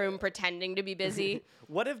in my room pretending to be busy.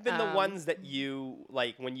 What have been the ones that you,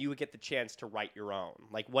 like, when you get the chance to write your own?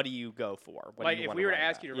 Like, what do you go for? What like, do you if we were to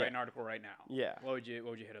ask you to write an article right now, what would you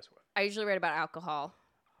hit us with? I usually write about alcohol.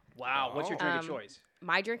 Wow. What's your drink of choice?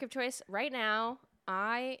 My drink of choice right now,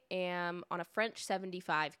 I am on a French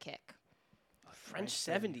 75 kick. French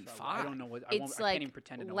 75? I don't know what. I can't like even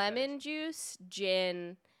pretend to know lemon juice,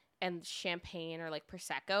 gin, and champagne or like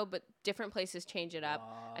Prosecco, but different places change it up.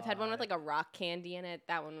 I've had one with like a rock candy in it.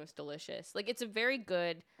 That one was delicious. Like it's a very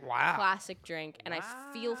good classic drink, and I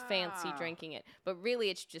feel fancy drinking it. But really,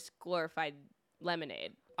 it's just glorified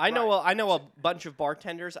lemonade. I know a bunch of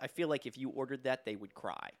bartenders. I feel like if you ordered that, they would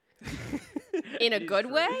cry. In a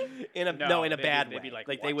good way? In a bad way. They'd be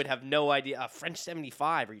like, they would have no idea. French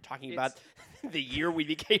 75. Are you talking about the year we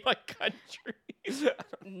became a country?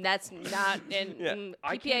 That's not in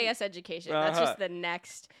PPAS education. That's just the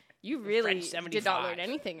next. You really did not learn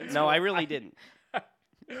anything in school. No, I really didn't.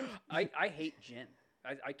 I hate gin.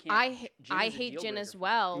 I can't. I hate gin as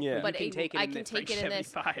well. Yeah. But I can take it in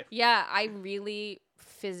this. Yeah, I really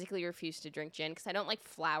physically refuse to drink gin because I don't like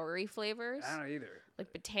flowery flavors. I don't either.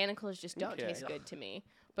 Like botanicals just don't taste good to me.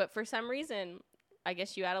 But for some reason, I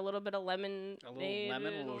guess you add a little bit of lemon. A little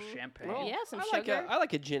lemon, a little champagne. Well, yeah, some sugar. I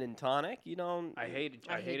like a gin and tonic. You know. I hate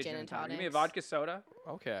a gin and tonic. Give me a tonics. vodka soda.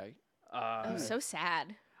 Okay. I'm so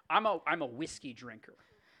sad. I'm a whiskey drinker.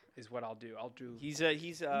 Is what I'll do. He's a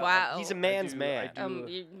Wow. He's a man's man.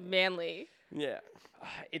 Manly. Yeah.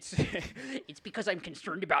 It's because I'm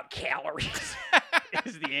concerned about calories.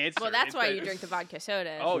 Is the answer. Well, that's why you drink the vodka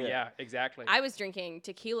sodas. Oh yeah, exactly. I was drinking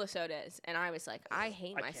tequila sodas, and I was like, I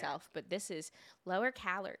hate myself, but this is lower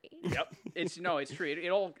calorie. Yep, it's true.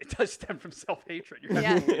 It does stem from self-hatred. You're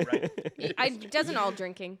absolutely right. It doesn't all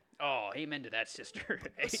drinking. Oh, amen to that, sister.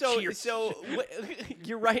 Cheers.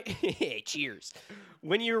 You're right. Cheers.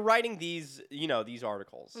 When you're writing these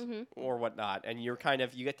articles or whatnot, and you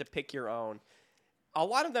get to pick your own. A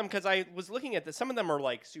lot of them, because I was looking at this, some of them are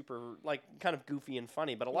like super, like kind of goofy and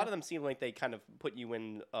funny, but a lot of them seem like they kind of put you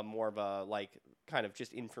in a more of a like kind of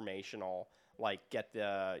just informational, like get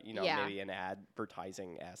the maybe an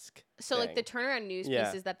advertising-esque. So thing. like the turnaround news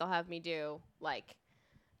pieces that they'll have me do, like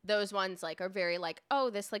those ones like are very like, oh,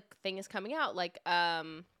 this like thing is coming out. Like I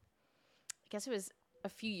guess it was a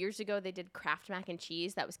few years ago they did Kraft mac and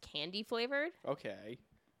cheese that was candy flavored. Okay.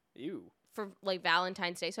 Ew. for like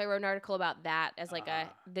Valentine's Day. So I wrote an article about that as like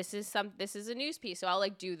this is a news piece. So I'll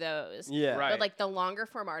like do those. Yeah. Right. But like the longer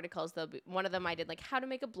form articles, one of them I did like how to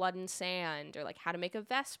make a blood and sand or like how to make a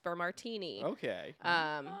Vesper martini. Okay.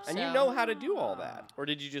 And you know how to do all that, or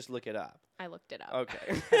did you just look it up? I looked it up.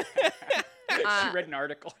 Okay. She read an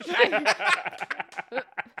article.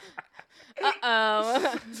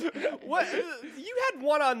 What you had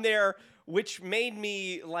one on there which made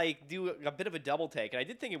me like do a bit of a double take, and I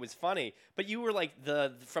did think it was funny. But you were like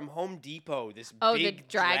from Home Depot, this big the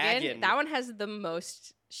dragon. That one has the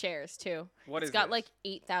most shares too. What it's is got this? like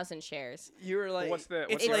 8,000 shares. You were like, what's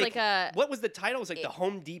it's like a. What was the title? It was like the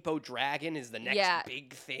Home Depot dragon is the next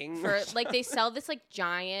big thing. For like they sell this like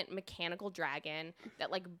giant mechanical dragon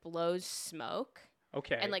that like blows smoke.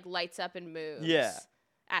 Okay. And like lights up and moves. Yeah.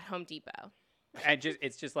 At Home Depot. And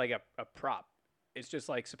it's just like a prop. It's just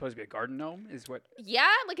like supposed to be a garden gnome, is what? Yeah,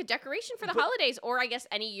 like a decoration for the holidays, or I guess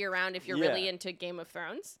any year round if you're really into Game of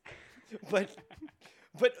Thrones. But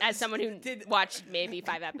as someone who watched maybe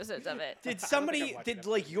 5 episodes of it, did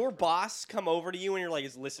like your boss come over to you and you're like,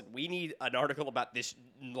 listen, we need an article about this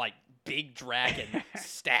like big dragon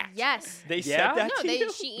stat. Yes, they said that. No, to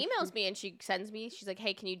you? She emails me and she sends me. She's like,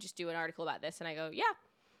 hey, can you just do an article about this? And I go, yeah,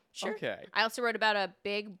 sure. Okay. I also wrote about a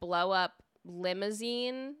big blow up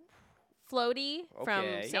limousine floaty from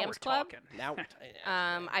Sam's Club. Now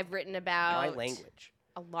I've written about my language.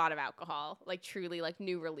 A lot of alcohol, like truly like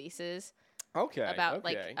new releases. Okay. About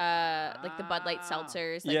like the Bud Light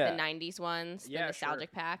seltzers, like the 90s ones, the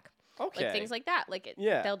nostalgic pack. Okay. Like things like that. Like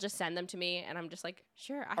they'll just send them to me and I'm just like,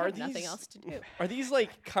 sure, I have nothing else to do. Are these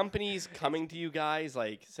like companies coming to you guys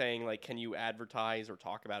like saying like, can you advertise or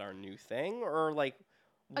talk about our new thing, or like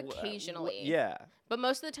occasionally? Yeah. But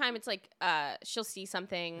most of the time it's like she'll see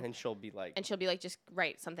something and she'll be like just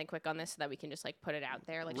write something quick on this so that we can just like put it out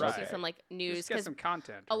there. Like Right. she'll see some like news, Just get some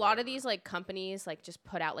content. A lot of these like companies like just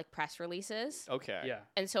put out like press releases. Okay. Yeah.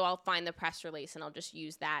 And so I'll find the press release and I'll just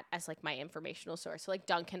use that as like my informational source. So like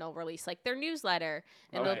Dunkin' will release like their newsletter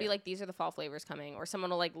and they'll be like, these are the fall flavors coming, or someone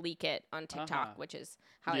will like leak it on TikTok, which is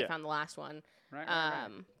how I found the last one. Right.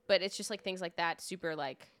 But it's just like things like that, super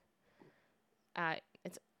like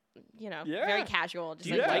it's very casual. Just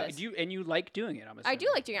you like doing it? I do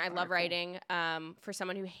like doing it. I love writing. For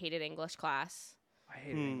someone who hated English class, I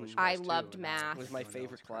hated English class I loved math. It was my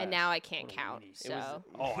favorite class. And now I can't count. So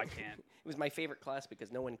I can't. It was my favorite class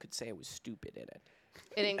because no one could say I was stupid in it.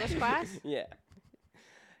 In English class? Yeah.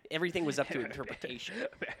 Everything was up to interpretation.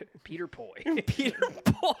 Peter Poi. Peter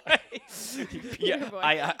Poi. Yeah,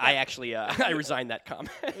 I actually I resigned that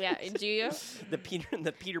comment. Yeah, do you? The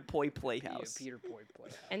Peter Poi Playhouse. Peter Poi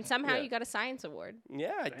Playhouse. And somehow you got a science award.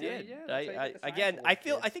 Yeah, I did. Yeah,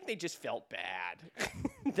 I think they just felt bad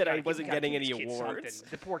that I wasn't getting any awards.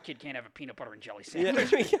 The poor kid can't have a peanut butter and jelly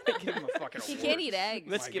sandwich. Give him a fucking He award. can't eat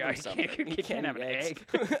eggs. Let's give him something. He can't have an egg.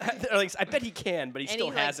 I bet he can, but he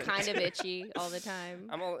still hasn't. And he's kind of itchy all the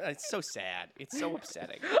time. It's so sad. It's so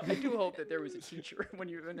upsetting. I do hope that there was a teacher when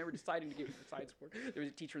they were deciding to give you the science award. There was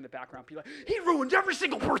a teacher in the background. Be like, he ruined every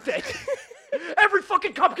single birthday. Every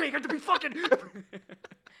fucking cupcake had to be fucking.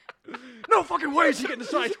 No fucking way is he getting the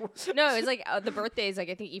science award. No, it's like the birthdays. Like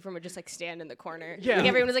I think Ephraim would just like stand in the corner. Yeah. Like,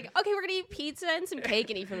 everyone was like, okay, we're gonna eat pizza and some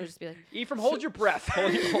cake, and Ephraim would just be like, Ephraim, hold your breath.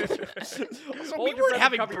 We weren't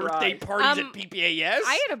having birthday parties at PPAS.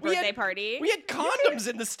 I had a birthday party. We had condoms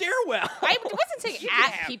in the stairwell. I wasn't saying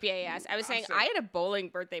at PPAS. I was saying I had a bowling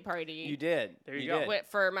birthday party. You did. There you go.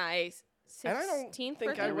 For my 16th and I don't think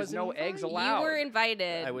birthday. I There was no invited. eggs allowed. You were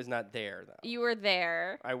invited. I was not there though. You were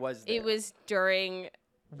there. I was there. It was during.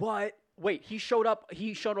 What? Wait, he showed up.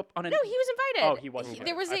 He showed up on a. No, he was invited. Oh, he wasn't invited.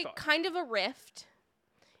 There was kind of a rift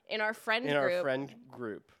in our friend group. Our friend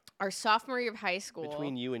group. Our sophomore year of high school.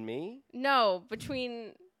 Between you and me? No,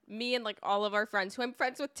 between me and like all of our friends who I'm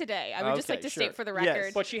friends with today. I would just like to state for the record.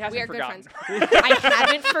 Yes. But she hasn't forgotten. We are good friends. I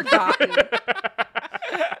haven't forgotten.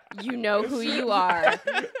 You know who you are.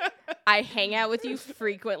 I hang out with you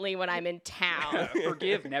frequently when I'm in town.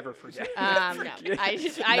 Forgive, never forget.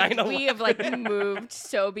 No, we have like moved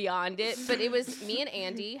so beyond it. But it was me and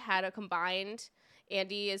Andy had a combined.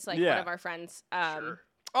 Andy is like one of our friends. Sure.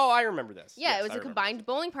 Oh, I remember this. Yeah, yes, it was a combined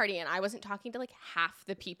bowling party, and I wasn't talking to like half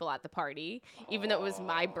the people at the party, even though it was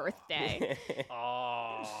my birthday.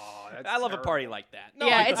 Oh, I love a party like that. No,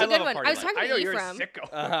 yeah, it's a good one. I was talking to you're a Ephraim.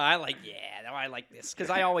 sicko. I like this because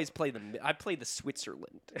I always play the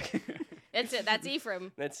Switzerland. That's it. That's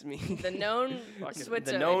Ephraim. That's me. The known Switzerland.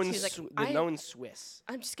 The known Swiss.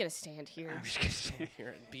 I'm just gonna stand here. I'm just gonna stand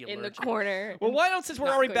here and be allergic. In the corner. Well, why don't, since we're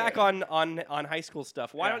already back on high school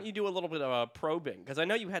stuff, why don't you do a little bit of probing? Because I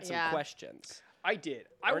know you had some questions. I did.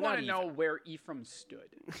 I want to know where Ephraim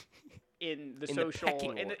stood. in the In social the pecking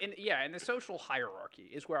order. in the social hierarchy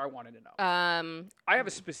is where I wanted to know. I have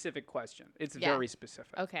a specific question. It's very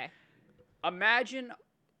specific. Okay. Imagine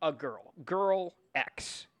a girl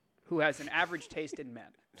X, who has an average taste in men,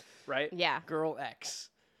 right? Yeah. Girl X.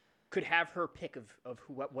 Could have her pick of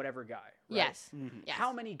whatever guy. Right? Yes. Yes.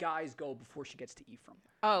 How many guys go before she gets to Ephraim?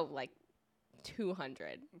 Oh, like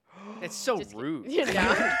 200. It's so Just rude. You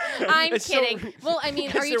know? I'm It's so kidding. rude. Well, I mean,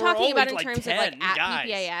 Because are you there were talking about in only, like, terms of like 10 at guys.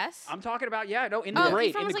 PPAS? I'm talking about in the Oh, grade.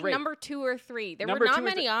 Ephraim in was the like grade. number 2 or 3. There Number were not 2 or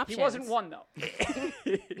many 3. options. He wasn't one though.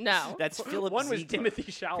 No. That's Philip. One was Ziegler. Timothy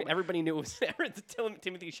Chalamet. Everybody knew it was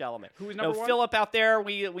Timothy Chalamet. Who was number 1? Philip out there,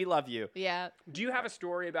 we love you. Yeah. Do you have a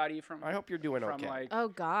story about Ephraim? I hope you're doing from okay. like Oh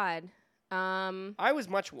God. I was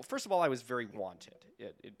first of all, I was very wanted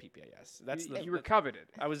at PPAS. you were coveted.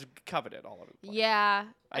 I was coveted all over the place. Yeah.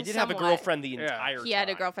 I did have a girlfriend the entire time. He had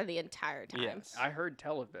a girlfriend the entire time. Yes. I heard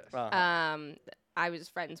tell of this. I was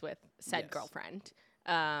friends with said girlfriend,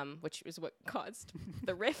 which is what caused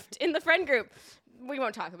the rift in the friend group. We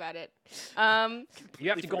won't talk about it. You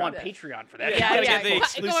have to go on Patreon for that. Yeah, Yeah. the Go on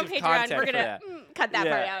exclusive Patreon. content We're for gonna that. cut that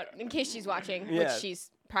part Yeah. out in case she's watching, Yeah. which she's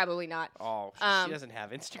probably not. Oh, she doesn't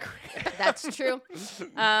have Instagram. That's true.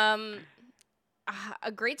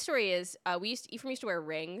 A great story is Ephraim used to wear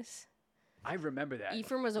rings. I remember that.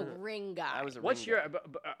 Ephraim was a ring guy. I was a What's ring your? guy.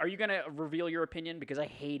 Are you gonna reveal your opinion? Because I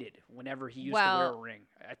hated whenever he used to Well, wear a ring.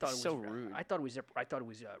 I thought it was so rude. I thought it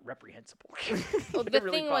was reprehensible. Well, It the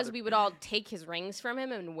really thing was, bothered we would all take his rings from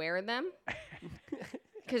him and wear them.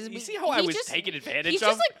 Because You see how I was taken advantage He's of?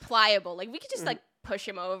 just like pliable. Like we could just like push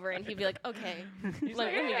him over, and he'd be like, "Okay, He's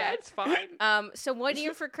let like, me yeah, go." it's fine. So one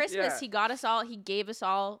year for Christmas, Yeah. he gave us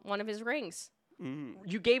all one of his rings.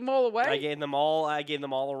 You gave them all away. I gave them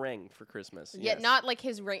all a ring for Christmas. Yet yes. not like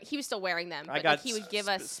his ring. He was still wearing them, I but got like, he would give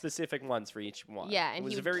us. specific ones for each one. Yeah, and it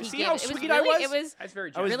was he would. very. he See gave how it. It was sweet really, I was. It was That's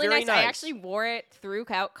very I was really very nice. I nice. actually wore it through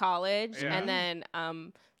college, Yeah. and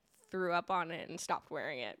then threw up on it and stopped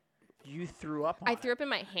wearing it. You threw up. I threw up in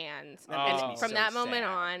my hands, That makes and me from so that moment sad.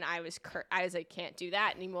 on, I was like, can't do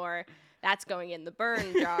that anymore. That's going in the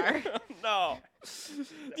burn jar. No.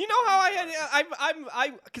 You know how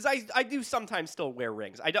because I do sometimes still wear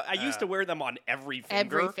rings. I used to wear them on every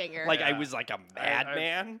finger. Every finger. Like I Yeah. was like a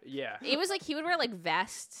madman. Yeah. It was like he would wear like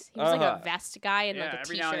vests. He was like a vest guy and like a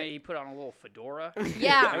every t-shirt. now and then he put on a little fedora.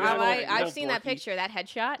 Yeah, I was a little I've seen that dorky picture, that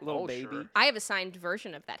headshot. Little Oh, baby. sure. I have a signed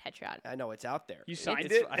version of that headshot. I know it's out there. You signed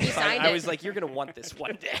It's- it? He signed I it. was like, you're gonna want this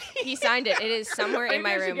one day. He signed it. It is somewhere in my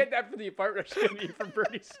Maybe I should room. get that for the apartment from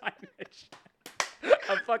Bernie's signage.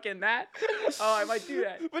 Of fucking that. Oh, I might do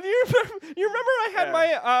that. But you remember I had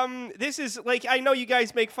my this is like I know you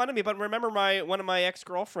guys make fun of me, but remember one of my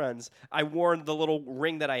ex-girlfriends, I wore the little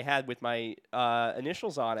ring that I had with my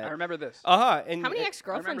initials on it. I remember this. And How many I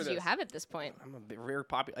ex-girlfriends remember do you this. have at this point? I'm a very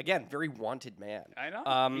popular, again, very wanted man. I know.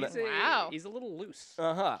 Wow. He's a little loose.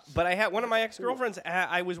 But I had one of my ex-girlfriends.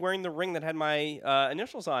 I was wearing the ring that had my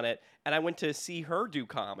initials on it, and I went to see her do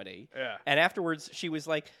comedy. Yeah. And afterwards, she was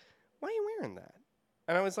like, "Why are you wearing that?"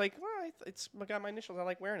 And I was like, "Well, it's got my initials. I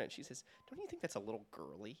like wearing it." She says, "Don't you think that's a little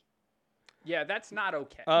girly?" Yeah, that's not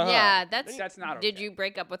okay. Yeah, That's not okay. Did you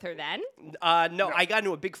break up with her then? No, I got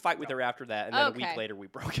into a big fight with her after that, and then a week Okay. later we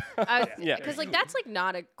broke up. Yeah. Because like that's like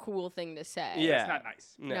not a cool thing to say. Yeah. That's not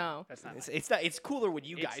nice. No. That's not nice. It's not. It's cooler when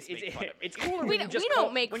you guys make fun of me. It's cooler We when don't- you just we call,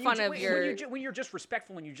 don't make when fun you, of when your- you when you're just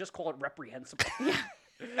respectful and you just call it reprehensible.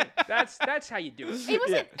 That's how you do it. It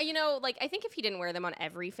wasn't, like I think if he didn't wear them on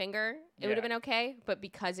every finger, it would have Yeah. been okay. But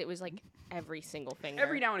because it was like every single finger.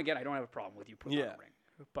 Every now and again, I don't have a problem with you putting on Yeah. a ring.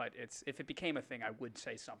 But if it became a thing, I would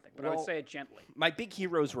say something. But I would Well- say it gently. My big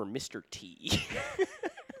heroes were Mr. T.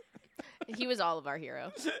 He was all of our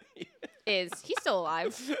heroes. He's still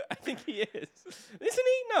alive? I think he is. Isn't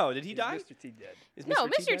he? No, did he die? Mr. T dead. Is No,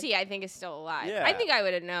 Mr. dead? T, I think is still alive. Yeah. I think I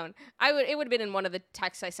would have known. It would have been in one of the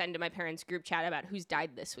texts I send to my parents' group chat about who's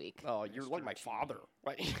died this week. Oh, you're like my father.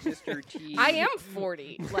 Mr. T. I am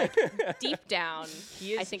 40. Like deep down,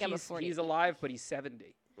 He is, I think I'm a 40. He's alive, but he's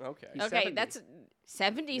 70. Okay. He's Okay, 70. that's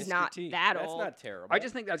 70's Mr. not T. that That's old. not terrible. I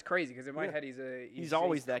just think that's crazy because in my Yeah. head He's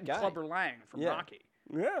always that guy. Clubber Lang from Yeah. Rocky,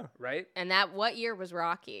 Yeah. right? And what year was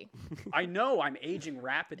Rocky? I know I'm aging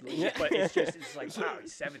rapidly, Yeah. but it's like wow,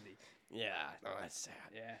 he's 70. Yeah. No, that's sad.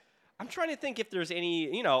 Yeah. I'm trying to think if there's any,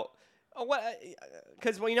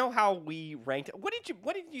 because you know how we ranked. What did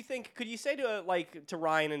you think? Could you say to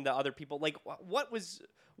Ryan and the other people, like,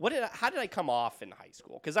 how did I come off in high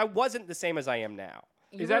school? Because I wasn't the same as I am now.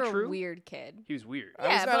 You Is that were true? a weird kid. He was weird. I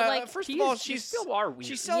was Yeah, not but, a- like, first he of all, is- you she's still are weird.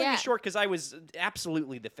 She's selling Yeah. me short because I was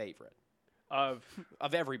absolutely the favorite Of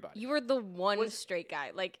of everybody. You were the one straight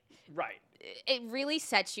guy. Like right. it really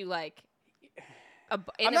sets you like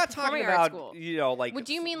I'm not talking about like. What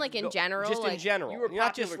do you mean, like in general? Just like, in general, you were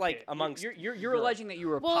not just like kid. amongst. You're alleging that you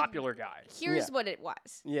were a popular guy. Here's what it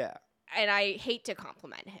was. Yeah. And I hate to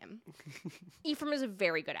compliment him. Ephraim is a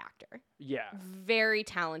very good actor. Yeah. Very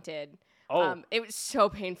talented. Oh. It was so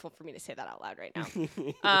painful for me to say that out loud right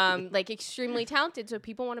now. Like extremely talented, so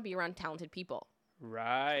people want to be around talented people.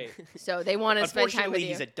 Right. So they want to spend time with Unfortunately, you.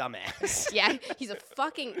 he's a dumbass. Yeah, he's a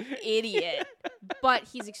fucking idiot, but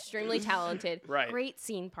he's extremely talented. Right. Great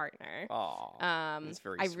scene partner. Aw, that's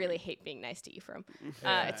very I sweet. really hate being nice to Ephraim.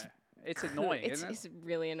 It's annoying, it's, isn't it? it's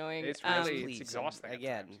really annoying. It's really Please, exhausting.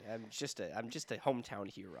 Again, I'm just a hometown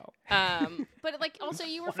hero. But like also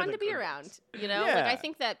you were One of fun the to be groups. around. You know, Yeah. like I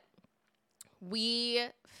think that we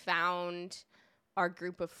found our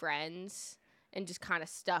group of friends and just kind of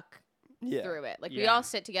stuck through it. Like we Yeah. all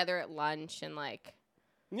sit together at lunch and like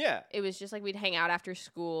Yeah. it was just like we'd hang out after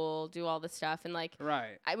school, do all this stuff, and like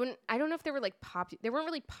Right. I don't know if they were like there weren't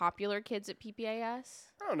really popular kids at PPAS.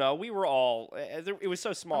 I don't know. We were all. It was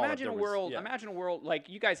so small. Imagine a world like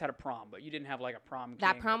you guys had a prom, but you didn't have like a prom.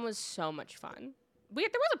 That king. prom was so much fun. There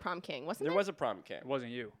was a prom king, wasn't there? There was a prom king. It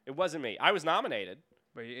wasn't you, It wasn't me. I was nominated.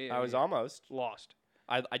 but I was almost. lost.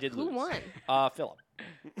 I did Who lose. won? Philip.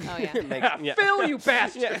 Oh yeah, Yeah. Phil, you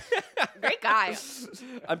bastard! great guy.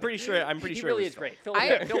 I'm pretty sure. He it really was is great. Phil.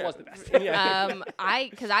 Phil was the best. Yeah.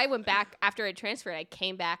 Because I went back after I transferred. I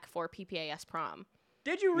came back for PPAS prom.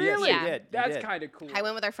 Did you Yes, really? you did. You That's did. kind of cool. I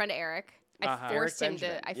went with our friend Eric. I forced Eric him to.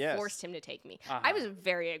 Benjamin, I yes. forced him to take me. Uh-huh. I was a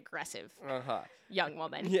very aggressive young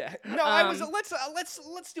woman. Yeah. No, I was.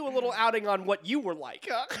 Let's do a little outing on what you were like.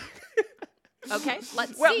 Okay,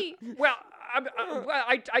 let's well, see. well,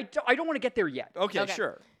 I don't want to get there yet. Okay, Okay.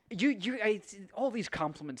 sure. All these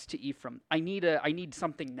compliments to Ephraim. I need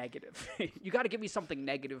something negative. You got to give me something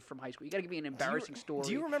negative from high school. You got to give me an embarrassing story.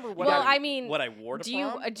 Do you remember what Well, I I mean, what I wore to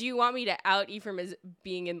prom? do you want me to out Ephraim as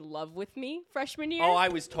being in love with me freshman year? Oh, I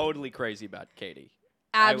was totally crazy about Katie.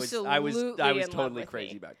 Absolutely. I was in love totally with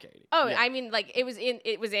crazy me. about Katie. Oh, Yeah. I mean, like it was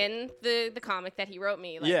in the comic that he wrote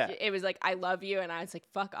me. Like, Yeah. It was like I love you, and I was like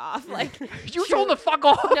fuck off. Like You told him to fuck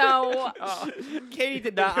off. no. Katie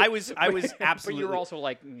did not. I was absolutely. But you were also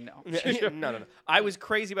like, no. no. I was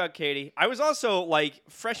crazy about Katie. I was also like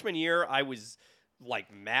freshman year. I was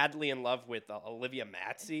like madly in love with Olivia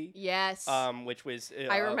Matsey. Yes. Which was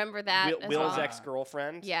I remember that as Will's well.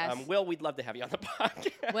 ex-girlfriend. Yes. Will, we'd love to have you on the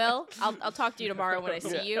podcast. Will, I'll talk to you tomorrow when I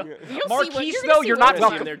see you. You'll Marquise, see what, though, see you're what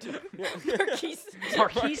not we're welcome. there too.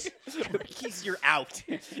 Marquise. Marquise, you're out.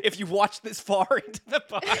 If you watch this far into the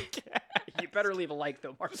podcast. You better leave a like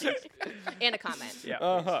though, Marquise. And a comment.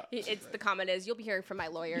 Yeah. It's the comment is you'll be hearing from my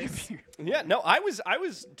lawyers. Yeah. No, I was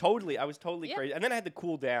totally Yeah. crazy, and then I had to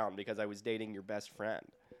cool down because I was dating your best friend.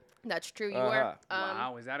 That's true. You Uh-huh. were.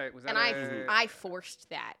 Wow, was that And I forced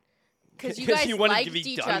that because you 'Cause guys you wanted to liked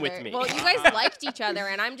be each done other. with me. Well, you guys liked each other,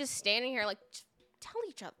 and I'm just standing here like, just tell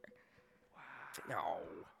each other. No.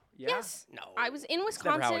 Yeah? Yes. No. I was in That's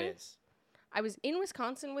never Wisconsin. how it is. I was in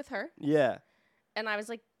Wisconsin with her, Yeah. and I was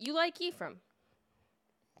like, "You like Ephraim?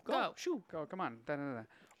 Go." Shoo. Go, come on.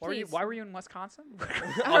 Please. Why were you in Wisconsin?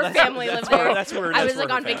 Her family lived there. That's where I was her like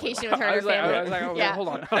on family vacation with her I and was her like, family. I was like, oh, Yeah. hold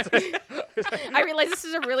on. I realized this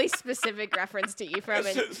is a really specific reference to Ephraim,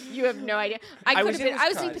 and you have no idea. I could was have been. in I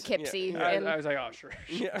was in Wisconsin. Poughkeepsie. Yeah. And, I was like, oh, sure.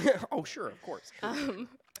 Yeah. Oh, sure, of course.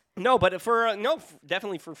 No, but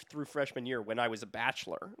definitely through freshman year when I was a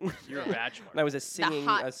bachelor. You're a bachelor. When I was a singing,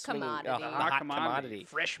 hot a swinging, commodity. a hot commodity.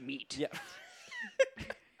 Fresh meat. Yeah.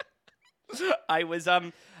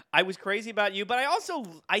 I was crazy about you, but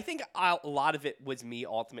I think a lot of it was me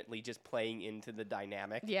ultimately just playing into the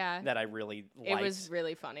dynamic. Yeah. That I really liked. it was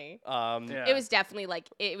really funny. Yeah. It was definitely like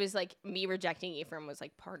me rejecting Ephraim was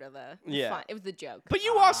like part of the fun. It was the joke. But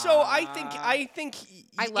you also, I think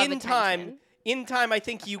I love in time, attention. I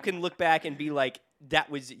think you can look back and be like,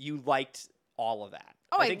 you liked all all of that.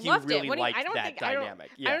 Oh, I think loved you really it. What do you, liked I don't that think,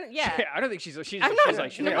 dynamic. I don't, yeah. I don't think she's I'm she's not,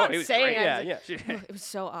 like, I'm oh, not it was saying great. it. Yeah. It was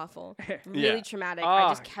so awful. Yeah. Really traumatic. I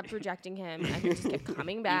just kept rejecting him. And he just kept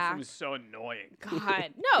coming back. It was so annoying.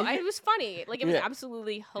 God. No, it was funny. Like, it was Yeah.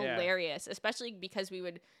 absolutely hilarious, especially because we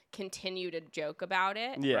would continue to joke about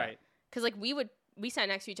it. Yeah. Right. Because, like, we sat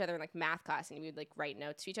next to each other in, like, math class, and we would, like, write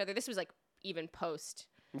notes to each other. This was, like, even post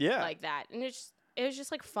like that. And it was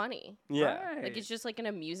just, like, funny. Yeah. Right. Like, it's just, like, an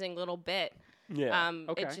amusing little bit. Yeah.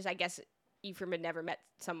 Okay. It's just, I guess, Ephraim had never met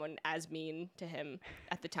someone as mean to him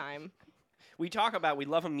at the time. We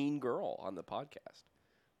love a mean girl on the podcast.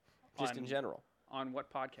 Just in general. On what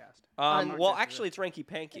podcast? Well, actually, it's Ranky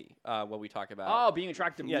Panky. What we talk about. Oh, being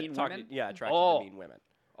attracted to mean women? Attracted to mean women.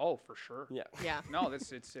 Oh, for sure. Yeah. Yeah. No,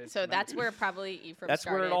 it's So that's where probably EPHRAIM That's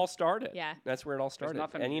started. where it all started. Yeah. That's where it all started.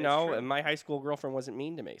 nothing- And, you it's know, true. and my high school girlfriend wasn't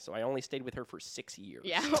mean to me, so I only stayed with her for 6 years.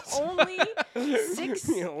 Yeah. Only 6.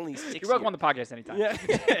 Only 6 You're welcome years. on the podcast anytime. Yeah.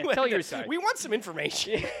 Tell your side. We want some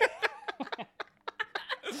information.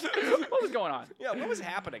 What was going on? Yeah, what was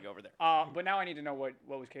happening over there? But now I need to know what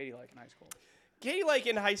was Katie like in high school. Katie, like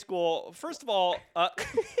in high school, first of all, no,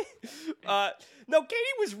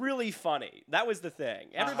 Katie was really funny. That was the thing.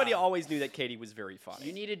 Everybody always knew that Katie was very funny.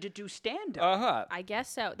 You needed to do stand-up. Uh-huh. I guess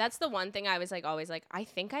so. That's the one thing I was like always like, I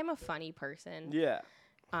think I'm a funny person. Yeah.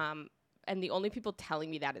 And the only people telling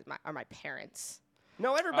me that are my parents.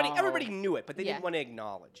 No, everybody knew it, but they Yeah. didn't want to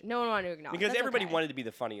acknowledge it. No one wanted to acknowledge. Because That's everybody okay. wanted to be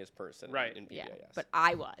the funniest person Right. in Yeah, PBIS. but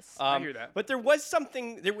I was. I hear that. But there was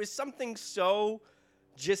something so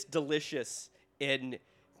just delicious in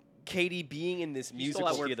Katie being in this You stole musical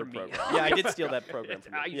that word theater from me. program. Yeah, I did steal that program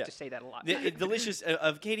from you. I used Yeah. to say that a lot. Delicious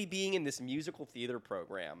of Katie being in this musical theater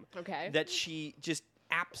program Okay. that she just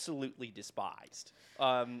absolutely despised.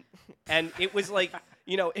 And it was like,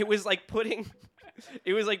 it was like putting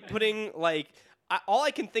all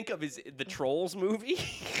I can think of is the Trolls movie.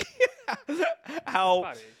 How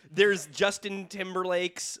Buddy. there's Justin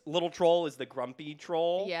Timberlake's little troll is the grumpy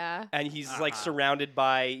troll. Yeah. And he's like surrounded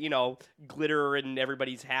by, glitter and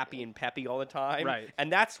everybody's happy and peppy all the time. Right.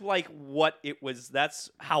 And that's like what it was. That's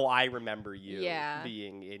how I remember you Yeah.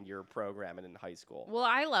 being in your program and in high school. Well,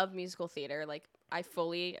 I love musical theater. Like, I'm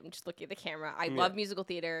just looking at the camera. I love musical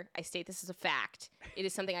theater. I state this as a fact. It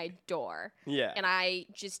is something I adore. Yeah. And I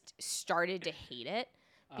just started to hate it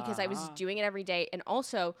because I was doing it every day. And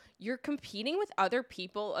also, you're competing with other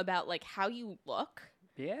people about, like, how you look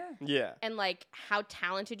Yeah. Yeah. and, like, how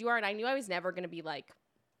talented you are. And I knew I was never going to be, like,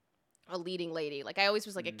 a leading lady. Like, I always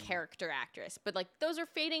was, like, a character actress. But, like, those are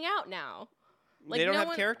fading out now. Like, they don't no have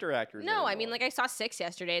one- character actors No, I anymore. mean, like, I saw 6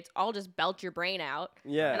 yesterday. It's all just belt your brain out.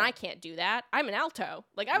 Yeah. And I can't do that. I'm an alto.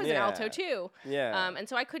 Like, I was an alto, Yeah. too. Yeah. And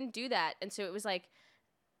so I couldn't do that. And so it was, like,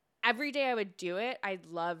 every day I would do it, I'd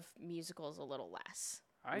love musicals a little less.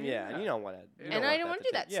 Yeah, and you don't want to. And I didn't want to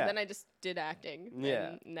do that. Yeah. So then I just did acting. Yeah.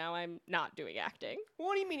 And now I'm not doing acting.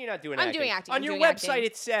 What do you mean you're not doing I'm acting? doing acting. On I'm your doing website, acting.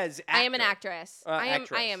 it says actor. I am an actress.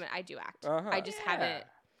 Actress. I do act. Uh-huh. I just haven't,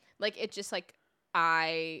 like, it just, like,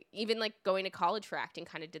 even, like, going to college for acting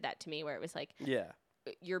kind of did that to me where it was, like, Yeah.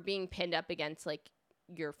 you're being pinned up against, like,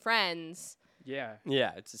 your friends. Yeah.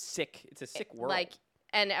 Yeah, it's a sick world. Like,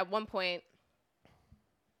 and at one point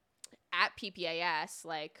at PPAS,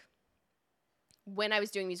 like, when I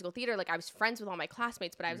was doing musical theater, like, I was friends with all my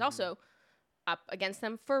classmates, but I was also up against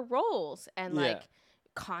them for roles and, Yeah. like,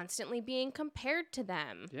 constantly being compared to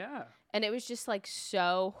them. Yeah. And it was just, like,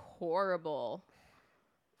 so horrible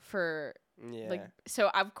for, yeah. like, so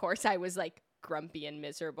of course I was, like, grumpy and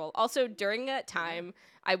miserable. Also, during that time,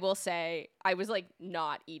 I will say I was, like,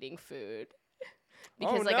 not eating food.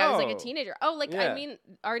 Because, like, I was, like, a no. teenager. Oh, like, Yeah. I mean,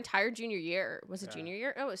 our entire junior year. Was it junior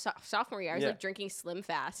year? Oh, it was sophomore year. I was, Yeah. like, drinking Slim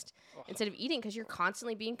Fast instead of eating because you're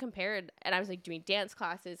constantly being compared. And I was, like, doing dance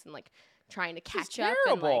classes and, like, trying to catch up.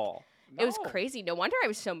 And, like, terrible. it was No. crazy. No wonder I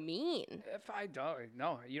was so mean. If I don't,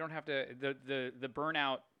 no, you don't have to. The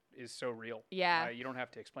burnout is so real. Yeah. You don't have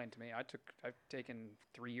to explain to me. I've taken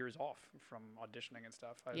 3 years off from auditioning and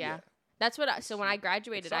stuff. Yeah. That's what so when I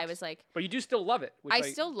graduated, I sucks. was, like, But you do still love it. Which I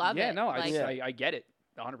still love yeah, it, no, like- I get it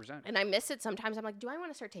 100%. and I miss it sometimes. I'm like, do I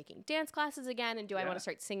want to start taking dance classes again? And do I want Yeah. to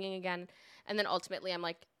start singing again? And then ultimately, I'm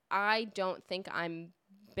like, I don't think I'm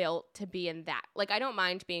built to be in that. Like, I don't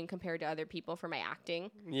mind being compared to other people for my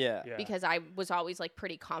acting Yeah. Yeah. because I was always, like,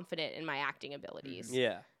 pretty confident in my acting abilities.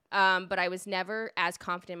 Yeah. But I was never as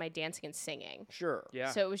confident in my dancing and singing. Sure.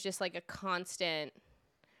 Yeah. So it was just, like, a constant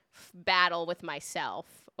battle with myself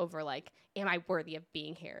over, like, am I worthy of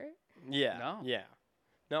being here? Yeah. No. Yeah.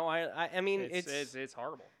 No, I mean it's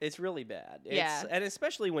horrible. it's really bad. Yeah. And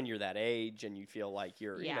especially when you're that age and you feel like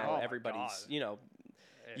you're, Yeah. Oh my everybody's, God.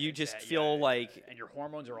 You just Yeah, feel yeah, like and your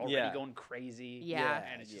hormones are already Yeah. going crazy. Yeah.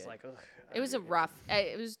 and it's just like, ugh. It was a rough.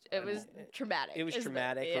 It was traumatic. it was is the-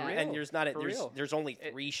 traumatic. yeah. And there's not For there's real. there's only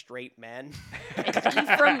 3 straight men.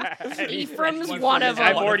 Ephraim's one of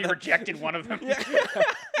I've them. already rejected one of them.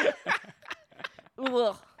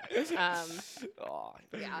 Ugh. Oh,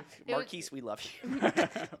 Yeah. Marquise, we love you.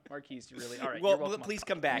 Marquise, you really all right. Well, you're welcome on please the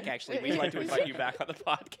come back. Actually, we'd like to invite you back on the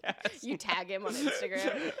podcast. You tag him on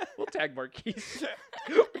Instagram. We'll tag Marquise.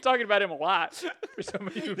 We're talking about him a lot for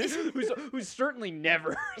somebody who's certainly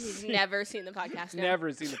never He's never seen the podcast. No.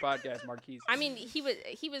 never seen the podcast. Marquise. I mean, he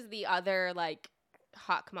was the other, like,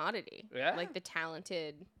 hot commodity. Yeah. Like the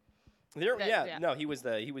talented. There, That- yeah, yeah. no, he was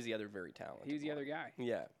the other very talented. He was the other guy.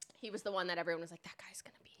 Yeah. He was the one that everyone was like, that guy's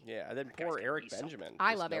gonna be Yeah, and then poor Eric Benjamin.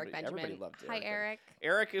 I love Eric Benjamin. Everybody loved Hi, Eric.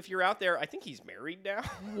 Eric, if you're out there, I think he's married now.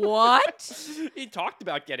 What? He talked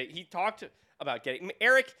about getting.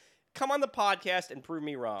 Eric, come on the podcast and prove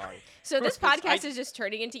me wrong. So this podcast is just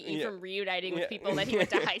turning into Ephraim reuniting with people that he went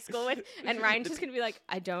to high school with, and Ryan's just gonna be like,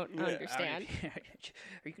 I don't understand. Are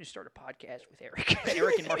you gonna start a podcast with Eric?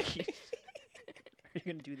 Eric and Marquis. Are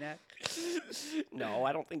you gonna do that? No,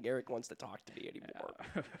 I don't think Eric wants to talk to me anymore.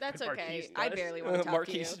 That's okay. I barely want to talk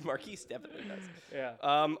to you. Marquis definitely does. Yeah.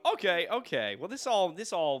 Okay. Well, this all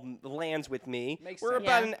lands with me. We're sense.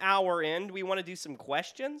 about an hour in. We want to do some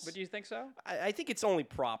questions. But do you think so? I think it's only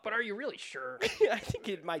proper. But are you really sure? I think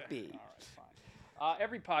it might be. All right, fine.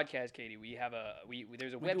 Every podcast, Katie, we have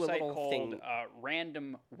there's a website called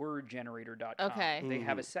randomwordgenerator.com. Okay. They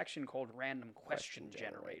have a section called Random Question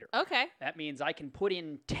Generator. Okay. That means I can put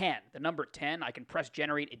in 10, the number 10. I can press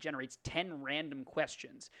generate. It generates 10 random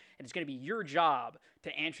questions, and it's going to be your job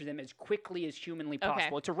to answer them as quickly as humanly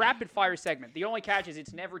possible. Okay. It's a rapid fire segment. The only catch is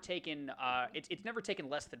it's never taken it's never taken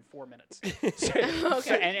less than 4 minutes.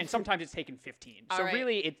 And sometimes it's taken 15. So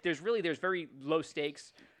really, there's very low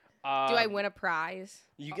stakes. Do I win a prize?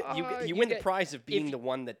 You win the prize of being the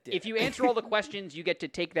one that did. If you answer all the questions, you get to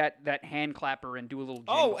take that hand clapper and do a little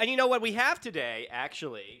jingle. Oh, and you know what we have today,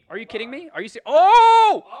 actually? Are you kidding me? Are you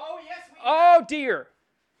Oh! Oh, yes, we have. Oh, dear.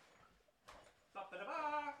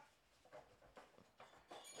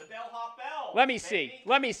 The bellhop bell. Let me see.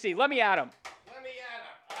 Let me at him. Let me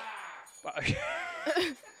at him.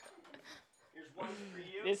 Here's one for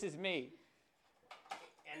you. This is me.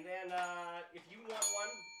 And then if you want one,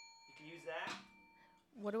 you can use that.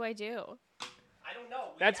 What do I do? I don't know.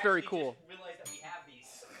 That's very cool. Just realized that we have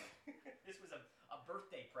these. This was a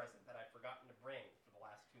birthday present that I'd forgotten to bring for the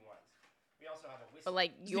last 2 months. We also have a whiskey.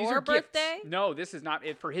 Like your birthday? Gifts. No, this is not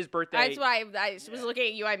it for his birthday. That's why I was looking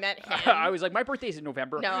at you. I meant him. I was like, my birthday's in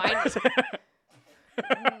November. No,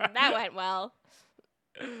 that went well.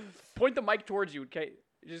 Point the mic towards you, okay?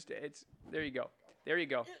 There you go. There you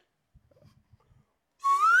go.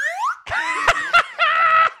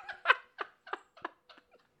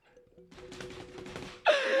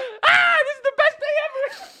 This is the best day ever!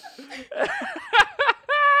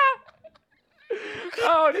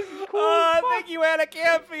 Oh, this is cool. Thank you, Anna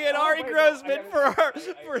Campy and Ari Grossman for our. I gotta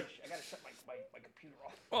shut my computer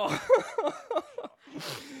off.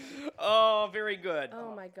 Oh, very good.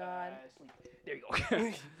 Oh my God. There you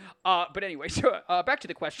go. But anyway, so back to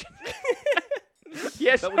the question.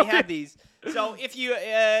 Yes, but we have these. So if you,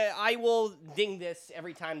 I will ding this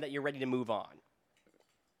every time that you're ready to move on.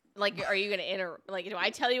 Like, are you gonna do I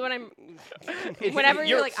tell you when I'm? Whenever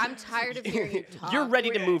you're like, I'm tired of hearing you talk. You're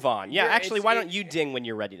ready to move on. Yeah, actually, why don't you ding when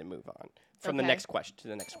you're ready to move on from the next question to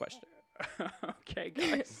the next question? Okay,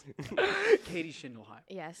 guys. Katie Schindelheim.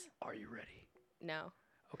 Yes. Are you ready? No.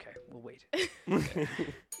 Okay, we'll wait. Does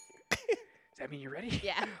that mean you're ready?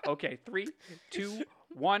 Yeah. Okay, 3, 2,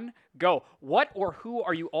 1, go. What or who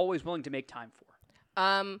are you always willing to make time for?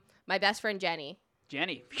 My best friend Jenny.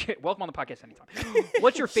 Jenny, welcome on the podcast anytime.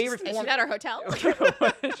 What's your favorite form? Is she at our hotel?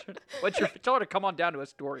 Tell her to come on down to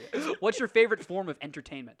Astoria. What's your favorite form of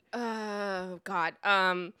entertainment? Oh God.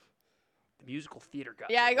 The musical theater guy.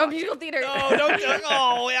 Yeah, I go musical theater. Oh, don't.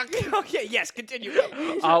 Oh, okay. Yes, continue.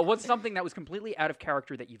 What's something that was completely out of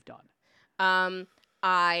character that you've done? Oh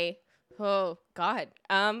God.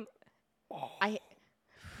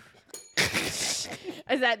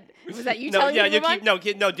 Was that you telling me to move on? No,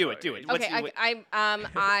 do it. Okay,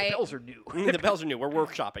 The bells are new. The bells are new. We're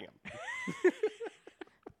workshopping them.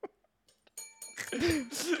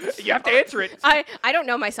 You have to answer it. I don't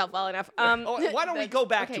know myself well enough. Why don't we go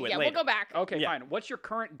back to it later? We'll go back. Okay, fine. What's your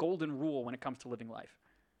current golden rule when it comes to living life?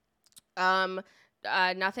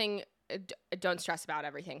 Nothing. Don't stress about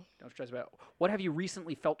everything. Don't stress about it. What have you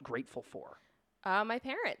recently felt grateful for? My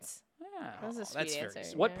parents. Yeah. That was a sweet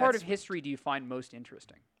answer. What part of history do you find most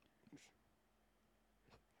interesting?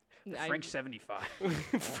 French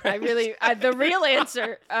 75. I really the real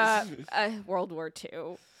answer. World War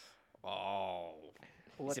II. Oh.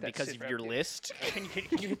 Is it because of your list? Can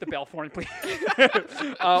you hit the bell for me, please?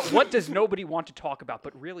 What does nobody want to talk about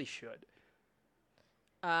but really should?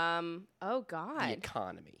 Oh God. The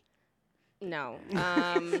economy. No.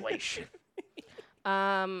 Inflation.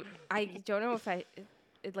 I don't know if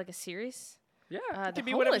like a serious. Yeah. The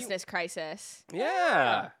homelessness crisis.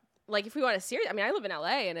 Yeah. Like if we want a serious, I mean, I live in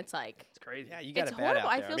LA and it's like it's crazy. Yeah, you got it's it bad horrible.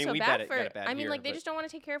 out there. I feel so bad for. I mean, like they just don't want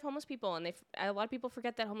to take care of homeless people, and a lot of people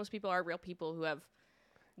forget that homeless people are real people who have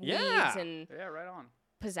needs and right on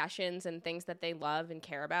possessions and things that they love and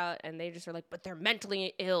care about, and they just are like, but they're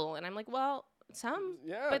mentally ill, and I'm like, well, Some.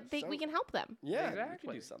 Yeah, but we can help them. Yeah, exactly.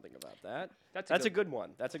 We can do something about that. That's a good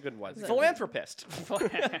one. That's a good one. That's Philanthropist.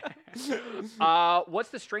 What's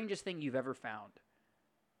the strangest thing you've ever found?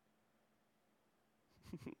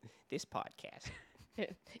 This podcast.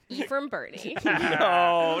 E from Bernie.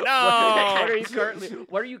 No.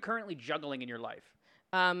 What are you currently juggling in your life?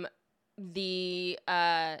 The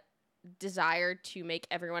desire to make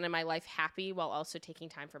everyone in my life happy while also taking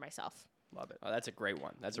time for myself. Love it. Oh, that's a great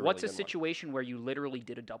one. That's a What's really a good situation where you literally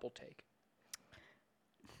did a double take?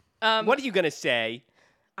 one. What are you gonna say?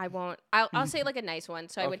 I won't. I'll say like a nice one.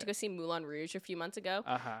 So I went to go see Moulin Rouge a few months ago,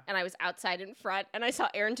 and I was outside in front, and I saw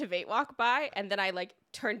Aaron Tveit walk by, and then I like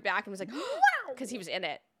turned back and was like, wow, because he was in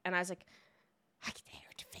it, and I was like, I can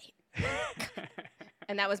Aaron Tveit.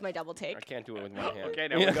 And that was my double take. I can't do it with one hand. Okay,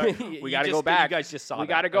 now we got to go back. You guys just saw We that.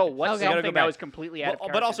 got to go. Okay. What's We gotta something go back. that was completely out of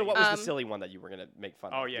character? But also, what was the silly one that you were going to make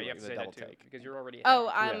fun of? Oh, yeah, you have to say double that, too, take. because you're already...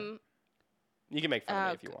 You can make fun of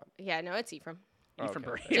me if you want. Yeah, no, it's Ephraim. Ephraim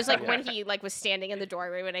Bernie. Just like when he like was standing in the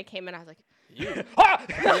doorway when I came in, I was like, You.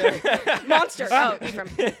 monster. Oh, Ephraim.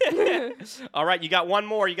 All right, you got one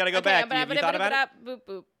more. You got to go back. Have you thought about it? Boop,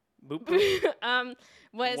 boop. Boop, boop.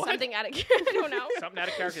 Was What? something out of I don't know. Something out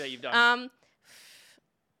of character that you've done.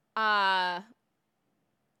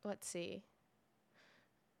 Let's see.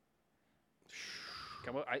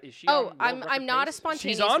 Come on, is she Oh, on World I'm not a Record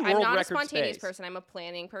spontaneous. She's on I'm World not a Record spontaneous Space. person. I'm a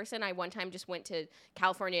planning person. I one time just went to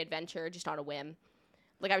California Adventure just on a whim.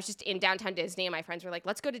 Like I was just in downtown Disney, and my friends were like,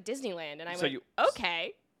 "Let's go to Disneyland," and I went,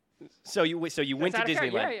 "Okay." So you went to out of character,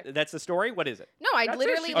 Disneyland. yeah. That's the story. What is it? No, I That's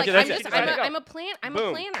literally it. like Okay, I'm that's just it. I'm a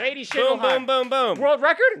Boom. planner. Katie Boom, Schindelheim. boom, boom, boom. World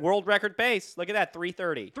record? World record pace. Look at that,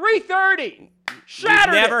 3:30. 3:30.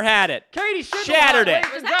 Shattered We've never it. had it. Katie Schindelheim. Shattered it.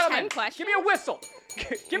 Ladies Was and that gentlemen, 10 questions? give me a whistle.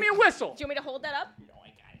 Give me a whistle. Do you want me to hold that up? No, I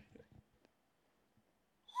got it.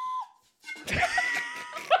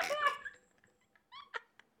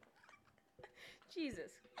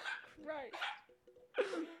 Jesus Christ.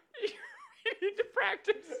 You need to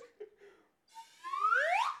practice.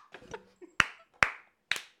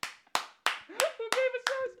 Who gave us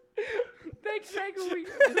those? Thanks.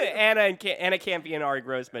 Anna Campy and Ari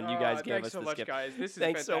Grossman, you guys gave thanks us so this much, gift. guys. This is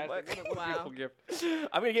Thanks so fantastic. much. What a beautiful gift.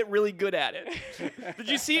 I'm gonna get really good at it. Did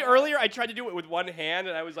you see earlier? I tried to do it with one hand,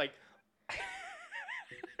 and I was like,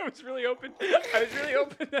 I was really hoping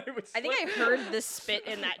that it would slip. I think I heard the spit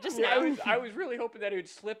in that just Yeah, now. I was really hoping that it would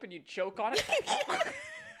slip and you'd choke on it.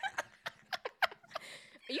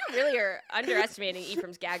 You really are underestimating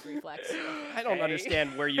Ephraim's gag reflex. I don't Hey.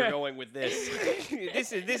 understand where you're going with this.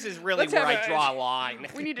 this is really Let's where have I a- draw a line.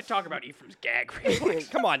 We need to talk about Ephraim's gag reflex.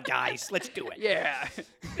 Come on, guys, let's do it. Yeah.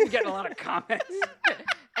 Been getting a lot of comments.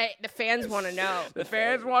 Hey, the fans want to know. The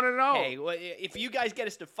fans want to know. Hey, well, if you guys get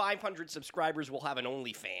us to 500 subscribers, we'll have an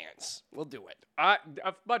OnlyFans. We'll do it.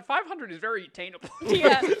 But 500 is very attainable.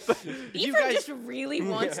 Yeah. You Ephraim guys- just really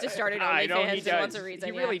wants to start an I know OnlyFans he and does. wants a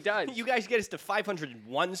reason. He really does. You guys get us to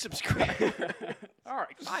 501 subscribers. All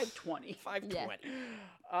right, 520. 520.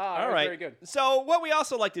 All right. Very good. So what we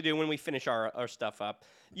also like to do when we finish our stuff up,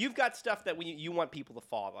 you've got stuff that you want people to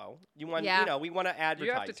follow. You want we want to advertise.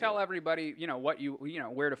 You have to tell everybody, what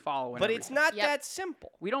where to follow. And But it's not Yep. that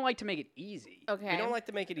simple. We don't like to make it easy. Okay. We don't like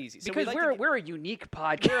to make it easy. So Because we like to we're a unique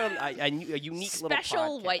podcast. we're a unique little podcast.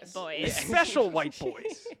 Special white boys. Special white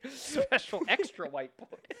boys. Special extra white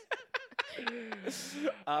boys.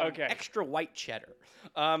 Okay. Extra white cheddar.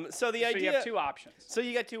 So the So idea. you have two options. So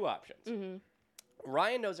you got two options. Mm-hmm.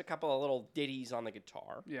 Ryan knows a couple of little ditties on the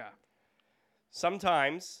guitar. Yeah.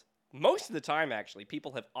 Sometimes, most of the time actually,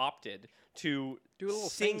 people have opted to Do a little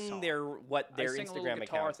sing sing-song. their sing a little Instagram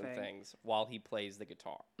guitar accounts and thing. things while he plays the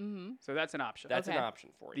guitar. Mm-hmm. So that's an option. That's Okay. an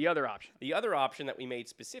option for you. the other option. The other option that we made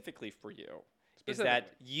specifically for you is Specifically.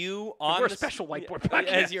 that you on We're a the special whiteboard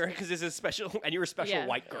as podcast. you're because this is special and you're a special Yeah.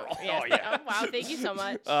 white girl. Yes. Oh, yeah. Oh, wow, thank you so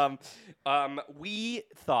much. We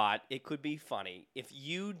thought it could be funny if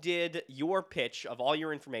you did your pitch of all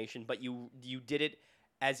your information, but you did it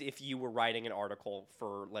as if you were writing an article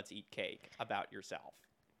for Let's Eat Cake about yourself.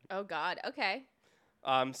 Oh, God. Okay.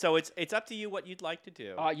 So it's up to you what you'd like to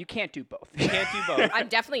do. You can't do both. You can't do both. I'm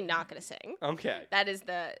definitely not going to sing. Okay. That is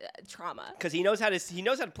the trauma. Because he knows how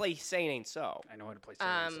to play Say It Ain't So. I know how to play so.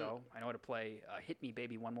 I know how to play Hit Me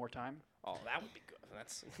Baby One More Time. Oh, that would be good.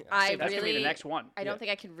 That's I That's going to be the really- next one. I don't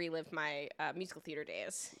think I can relive my musical theater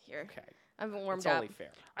days here. okay. I haven't warmed That's up. only fair.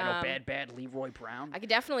 I know Bad Leroy Brown. I could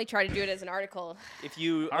definitely try to do it as an article. If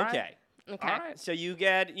you All right. okay. Okay. All right. So you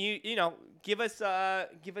get give us a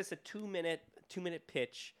 2-minute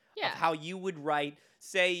pitch Yeah. of how you would write.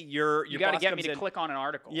 Say your You got to boss get comes me to in. click on an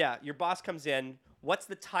article. Yeah, your boss comes in. What's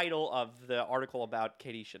the title of the article about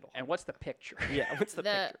Katie Schindelheim? And what's the picture? Yeah, what's the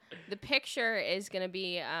picture? The picture is going to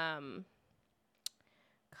be, God,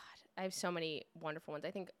 I have so many wonderful ones.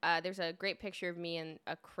 I think there's a great picture of me in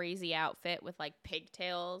a crazy outfit with, like,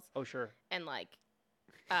 pigtails. Oh, sure. And, like,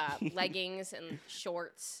 leggings and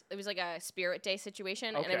shorts. It was like a Spirit Day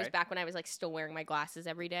situation, and it was back when I was like still wearing my glasses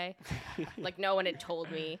every day. Like no one had told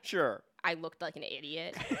me. Sure. I looked like an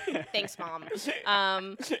idiot. Thanks, Mom.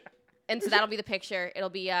 And so that'll be the picture. It'll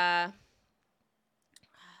be article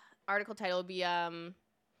title will be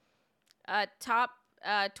top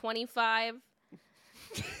 25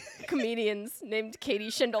 comedians named Katie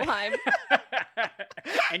Schindelheim.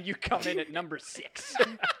 And you come in at number 6.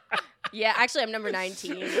 Yeah, actually, I'm number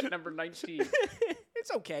 19. Number 19.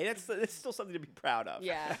 It's okay. That's still something to be proud of.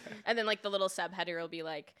 Yeah. And then, like, the little subheader will be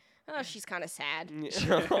like, oh, she's kind of sad. Like,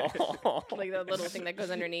 the little thing that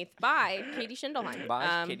goes underneath. By Katie Schindelheim.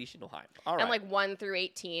 By Katie Schindelheim. All right. And, like, 1 through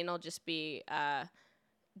 18 will just be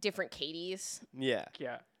different Katies. Yeah.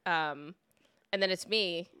 Yeah. And then it's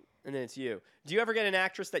me. And then it's you. Do you ever get an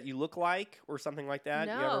actress that you look like or something like that?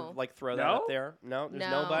 No. You ever, like, throw that up there? No? There's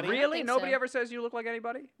No. nobody? Really? Nobody so. ever says you look like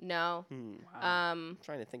anybody? No. Wow. I'm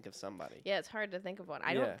trying to think of somebody. Yeah, it's hard to think of one.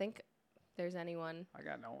 I don't think there's anyone. I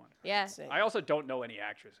got no one. Yeah. I also don't know any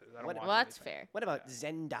actresses. I don't What- watch Well, that's anything. fair. What about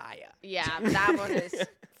Zendaya? Yeah, that one is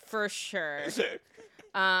for sure.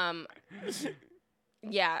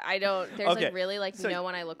 Yeah, I don't. There's Okay, like really like so no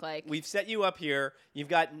one I look like. We've set you up here. You've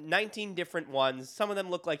got 19 different ones. Some of them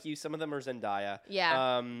look like you. Some of them are Zendaya.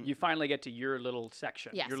 Yeah. You finally get to your little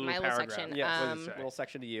section. Yes, your my little paragraph. section. Yeah, What does it say? little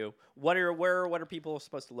section to you. What are people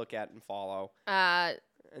supposed to look at and follow? And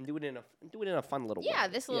do it in a fun little way. Yeah,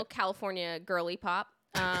 this little California girly pop.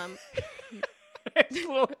 It's a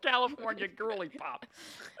little California girly pop.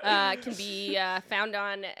 Can be found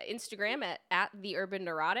on Instagram at the Urban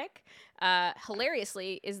Neurotic.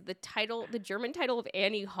 Hilariously, is the German title of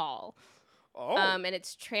Annie Hall. Oh. And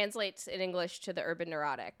it translates in English to the Urban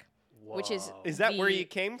Neurotic, which is that where you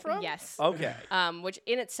came from? Yes. Okay. Which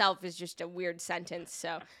in itself is just a weird sentence,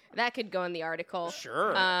 so that could go in the article.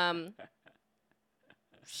 Sure.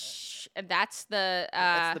 That's the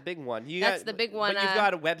big one. That's the big one. But you've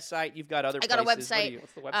got a website. You've got other I got a places. website.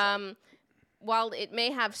 What's the website? While it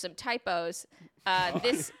may have some typos,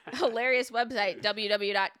 this hilarious website,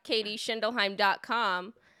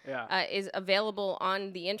 www.katieschindelheim.com, is available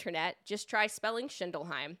on the internet. Just try spelling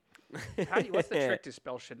Schindelheim. What's the trick to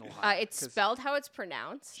spell Schindelheim? It's spelled how it's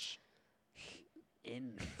pronounced.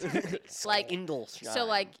 Like so,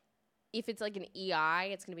 like, if it's like an EI,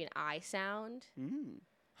 it's going to be an I sound.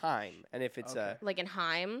 Heim. And if it's like in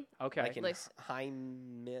Heim. Okay. Like in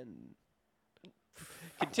Heimen.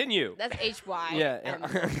 Continue. That's HY.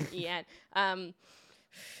 Yeah.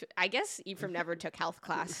 I guess Ephraim never took health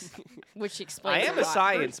class, which explains I am a a lot.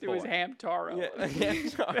 science First, it boy. was Hamtaro. Yeah,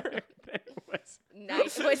 Hamtaro. It was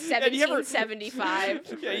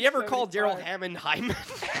 1775. Yeah, you ever call Daryl Hammond Hyman?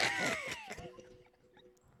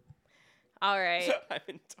 All right.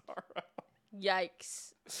 Hamtaro.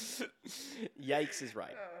 Yikes. Yikes is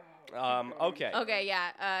right. Okay. Okay,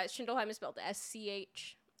 yeah. Schindelheim is spelled Schindelheim.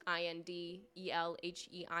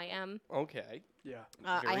 Okay. Yeah.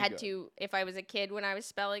 I had to, if I was a kid when I was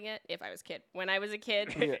spelling it, when I was a kid.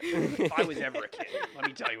 If I was ever a kid, let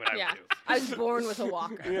me tell you what I would do. I was born with a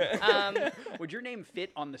walker. Would your name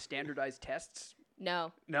fit on the standardized tests?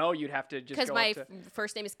 No. No, you'd have to just Because go my up to...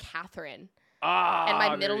 first name is Catherine. and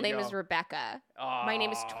my middle name is Rebecca. Oh. My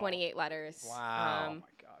name is 28 letters. Wow. Oh my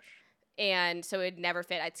gosh. And so it'd never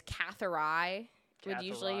fit. It's Catherine would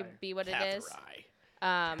usually be what it is.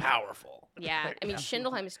 Powerful. Yeah. I mean,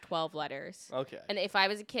 Schindelheim is 12 letters. Okay. And if I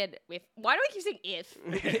was a kid, why do I keep saying if?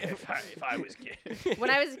 if I was a kid.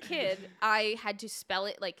 When I was a kid, I had to spell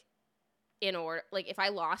it like in order. Like if I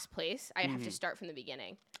lost place, I have to start from the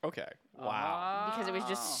beginning. Okay. Wow. Because it was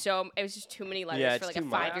just it was just too many letters Yeah, for like it's a too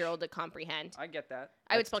much. 5-year-old to comprehend. I get that.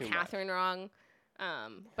 I would That's spell too much. Catherine wrong.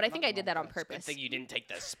 But I think I did that on purpose. Good thing you didn't take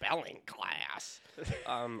the spelling class.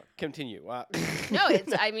 Continue. No,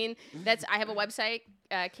 I have a website,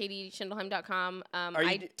 katieschindelheim.com.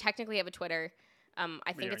 I technically have a Twitter.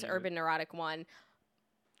 I think it's Urban Neurotic 1.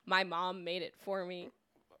 My mom made it for me.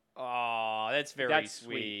 Oh, that's very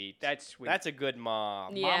sweet. That's sweet. That's a good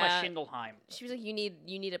mom. Yeah. Mama Schindelheim. She was like, you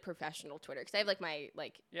need a professional Twitter. Because I have like my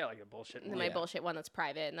like a bullshit one. my bullshit one that's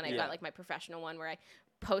private. And then I've got like my professional one where I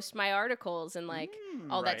post my articles and like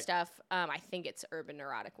all that stuff. I think it's Urban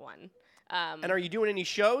Neurotic 1. And are you doing any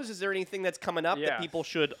shows? Is there anything that's coming up that people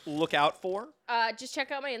should look out for? Just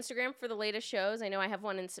check out my Instagram for the latest shows. I know I have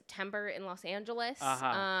one in September in Los Angeles.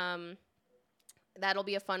 That'll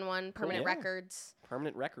be a fun one. Permanent Records.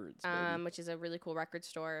 Permanent Records, baby. Which is a really cool record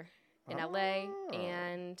store in LA.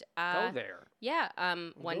 And go there. Yeah.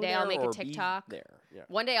 One day I'll make a TikTok. Yeah.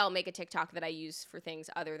 One day I'll make a TikTok that I use for things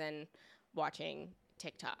other than watching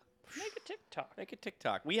TikTok. Make a TikTok. Make a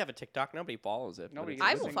TikTok. We have a TikTok. Nobody follows it.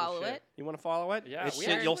 I will follow it. You want to follow it? Yeah.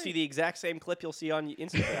 You'll see the exact same clip you'll see on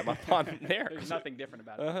Instagram up on there. There's nothing different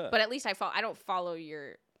about it. But at least I don't follow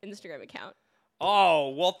your Instagram account.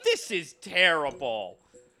 Oh, well, this is terrible.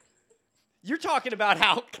 You're talking about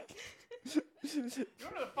how... You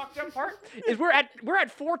know the fucked up part? Is we're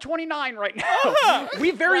at 429 right now.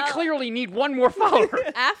 We very clearly need one more follower.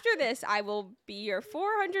 After this, I will be your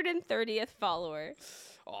 430th follower.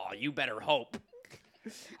 Oh, you better hope.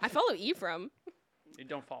 I follow EPHRAIM. You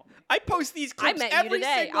don't follow me. I post these clips every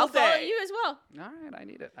today. single I'll day. follow you as well. All right, I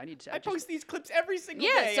need it. I post these clips every single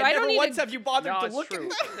day. Yeah, so I don't need once have you bothered to look true.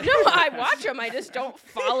 at them. No, I watch them. I just don't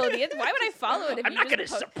follow the. Why would I follow it if I'm you not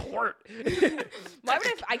just going to support. Why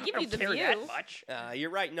would I give you the care view? that much. You're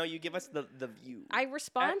right. No, you give us the view. I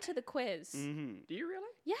respond to the quiz. Mm-hmm. Do you really?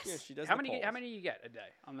 Yes. Yeah, she does. How many do you get a day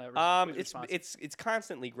on the It's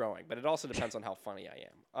constantly growing, but it also depends on how funny I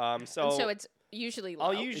am. So it's usually low.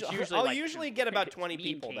 I'll usually get about 20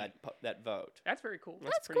 people that vote. That's very cool.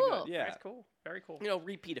 That's pretty cool. Good. Yeah, that's cool. Very cool. You know,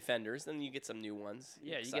 repeat offenders, then you get some new ones.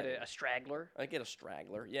 Yeah, you get a straggler. I get a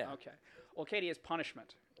straggler. Yeah. Okay. Well, Katie, as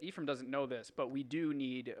punishment, EPHRAIM doesn't know this, but we do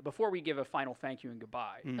need, before we give a final thank you and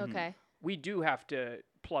goodbye. Okay. We do have to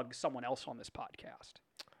plug someone else on this podcast.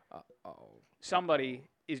 Somebody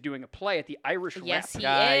is doing a play at the Irish Yes, Rep. he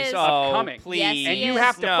Guys, is. Upcoming. Please. Yes, And he you is.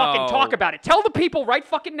 have to fucking talk about it. Tell the people right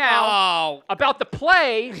fucking now about the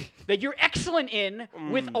play that you're excellent in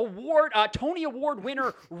with Tony Award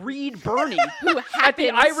winner Reed Birney at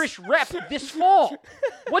the Irish Rep this fall.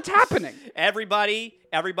 What's happening? Everybody,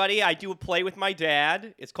 I do a play with my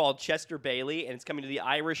dad. It's called Chester Bailey, and it's coming to the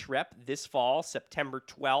Irish Rep this fall, September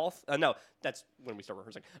 12th. No, that's when we start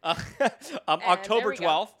rehearsing. October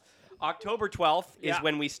 12th. October 12th is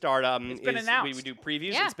when we start. It's been announced. We do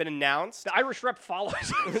previews. Yeah. It's been announced. The Irish Rep follows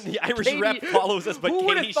us. The Irish Rep follows us, but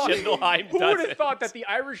Katie Schindelheim doesn't. Who would have thought that the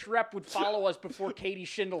Irish Rep would follow us before Katie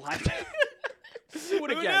Schindelheim? Who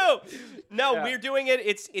knew? No, we're doing it.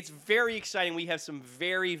 It's very exciting. We have some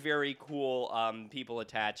very, very cool people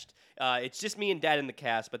attached. It's just me and Dad in the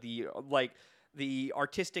cast, but the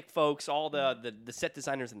artistic folks, all the set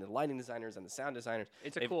designers and the lighting designers and the sound designers.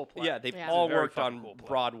 It's a cool play. Yeah, they've all worked on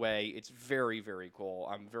Broadway. It's very, very cool.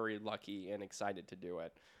 I'm very lucky and excited to do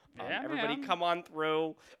it. Everybody come on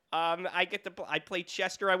through. I play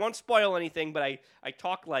Chester. I won't spoil anything, but I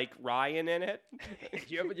talk like Ryan in it.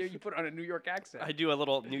 You put on a New York accent. I do a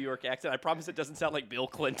little New York accent. I promise it doesn't sound like Bill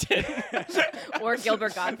Clinton. Or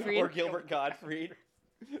Gilbert Gottfried.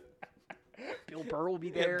 Bill Burr will be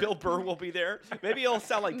there. Bill Burr will be there. Maybe it'll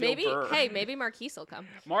sound like Bill Burr. Hey, maybe Marquise will come.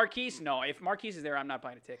 Marquise, no. If Marquise is there, I'm not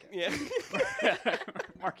buying a ticket. Yeah.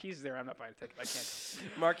 Marquise is there, I'm not buying a ticket. I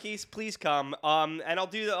can't. Marquise, please come. And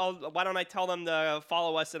why don't I tell them to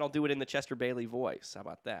follow us, and I'll do it in the Chester Bailey voice. How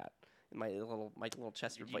about that? My little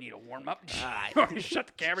Chester voice. You need a warm up. Shut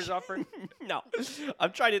the cameras off for. No,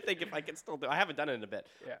 I'm trying to think if I can still do. I haven't done it in a bit.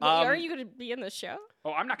 Yeah. Are you going to be in the show?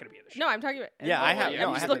 Oh, I'm not going to be in the show. No, I'm talking about. Yeah, I have.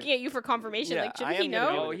 I'm just looking at you for confirmation. Yeah, like, shouldn't he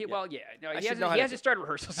know? No, he hasn't started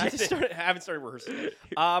rehearsals. I haven't started rehearsal.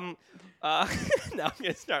 Now I'm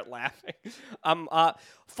gonna start laughing.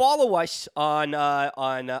 Follow us on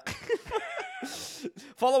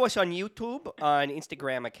follow us on YouTube, on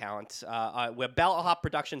Instagram account. We're Bellhop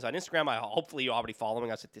Productions on Instagram. Hopefully you're already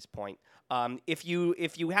following us at this point. If you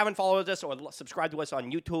haven't followed us or subscribed to us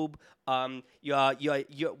on YouTube, you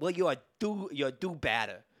do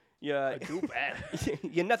better. You're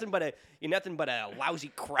nothing but a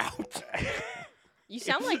lousy crowd. You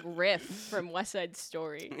sound like Riff from West Side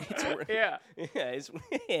Story. Yeah.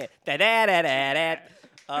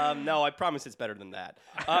 No, I promise it's better than that.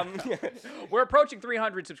 We're approaching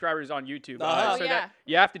 300 subscribers on YouTube. That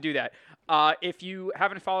you have to do that. If you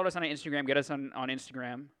haven't followed us on Instagram, get us on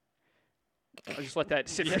Instagram. I'll just let that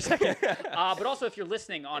sit for a second. But also, if you're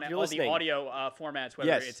listening on all the audio formats,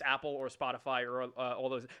 whether it's Apple or Spotify or all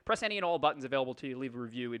those, press any and all buttons available to you. Leave a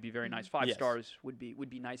review; it'd be very nice. 5 stars would be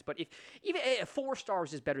nice. But if even 4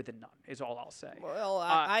 stars is better than none, is all I'll say. Well,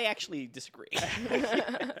 I actually disagree.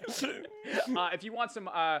 If you want some,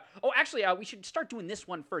 we should start doing this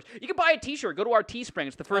one first. You can buy a T-shirt. Go to our Teespring.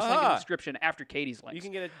 It's the first link in the description after Katie's link. You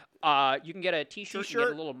can get a T-shirt. You can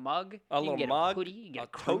get a little mug. A little mug. Hoodie. You can get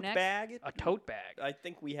a tote bag. A tote bag. I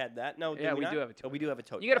think we had that. No, yeah, we do have a tote. Oh, we do have a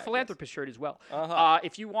tote. You get a bag, philanthropist shirt as well.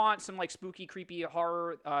 If you want some like spooky, creepy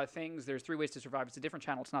horror things, there's 3 Ways to Survive. It's a different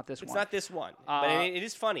channel. It's not this one. It's not this one, but it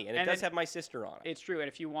is funny, and it does have my sister on it. It's true. And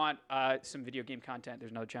if you want some video game content,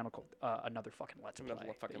 there's another channel called Another Fucking Let's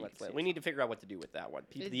Play. We need to figure out what to do with that one.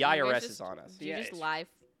 The IRS is on us. Do you just live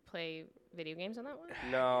play video games on that one?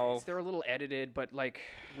 No. They're a little edited, but like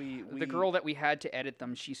the girl that we had to edit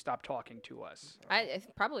them, she stopped talking to us.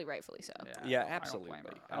 Probably rightfully so. Yeah, absolutely.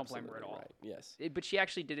 I don't blame her at all. Right. Yes. But she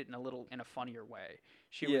actually did it in a funnier way.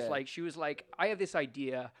 She was like, I have this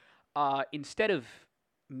idea. Instead of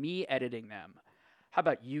me editing them, how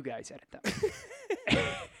about you guys edit them?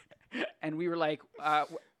 And we were like,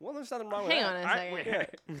 well, there's nothing wrong with that. Hang on a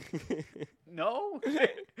second. No?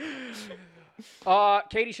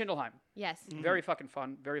 Katie Schindelheim. Yes. Very fucking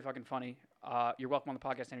fun. Very fucking funny. You're welcome on the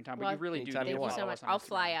podcast anytime, but you really do. Thank you so much. I'll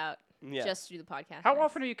fly out just to do the podcast. How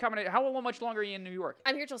often are you coming? How much longer are you in New York?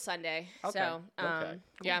 I'm here till Sunday. Okay. So,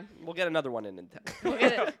 yeah. We'll get another one in town.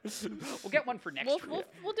 We'll get one for next week.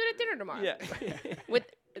 We'll do it at dinner tomorrow. Yeah. With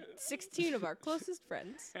 16 of our closest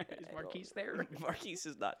friends. Is Marquise there? Marquise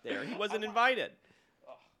is not there. He wasn't invited.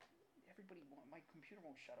 Everybody, my computer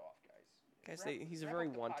won't shut off, guys. Guys, he's a very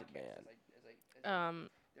wanted man.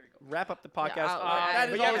 There you go. Wrap up the podcast. That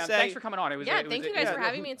is all. Thanks for coming on. Thank you guys for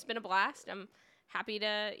having me. It's been a blast. I'm happy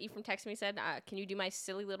to. Ephraim texted me, said, "Can you do my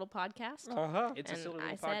silly little podcast?" It's a silly little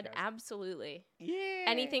podcast. I said, "Absolutely." Yeah.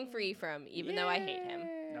 Anything for Ephraim, even though I hate him.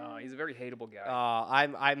 No, he's a very hateable guy.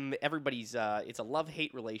 I'm everybody's. It's a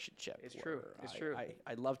love-hate relationship. It's true. It's true.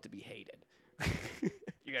 I love to be hated.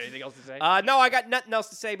 You got anything else to say? No, I got nothing else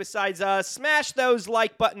to say besides smash those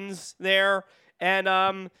like buttons there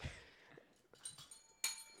and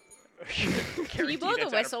Can you blow the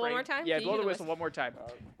whistle one more time? Yeah, blow the whistle one more time. Blow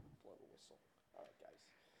the whistle. All right, guys.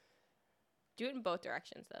 Do it in both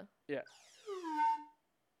directions, though. Yeah.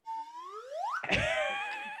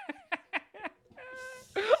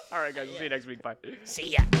 All right, guys. We'll see you next week. Bye.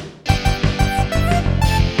 See ya.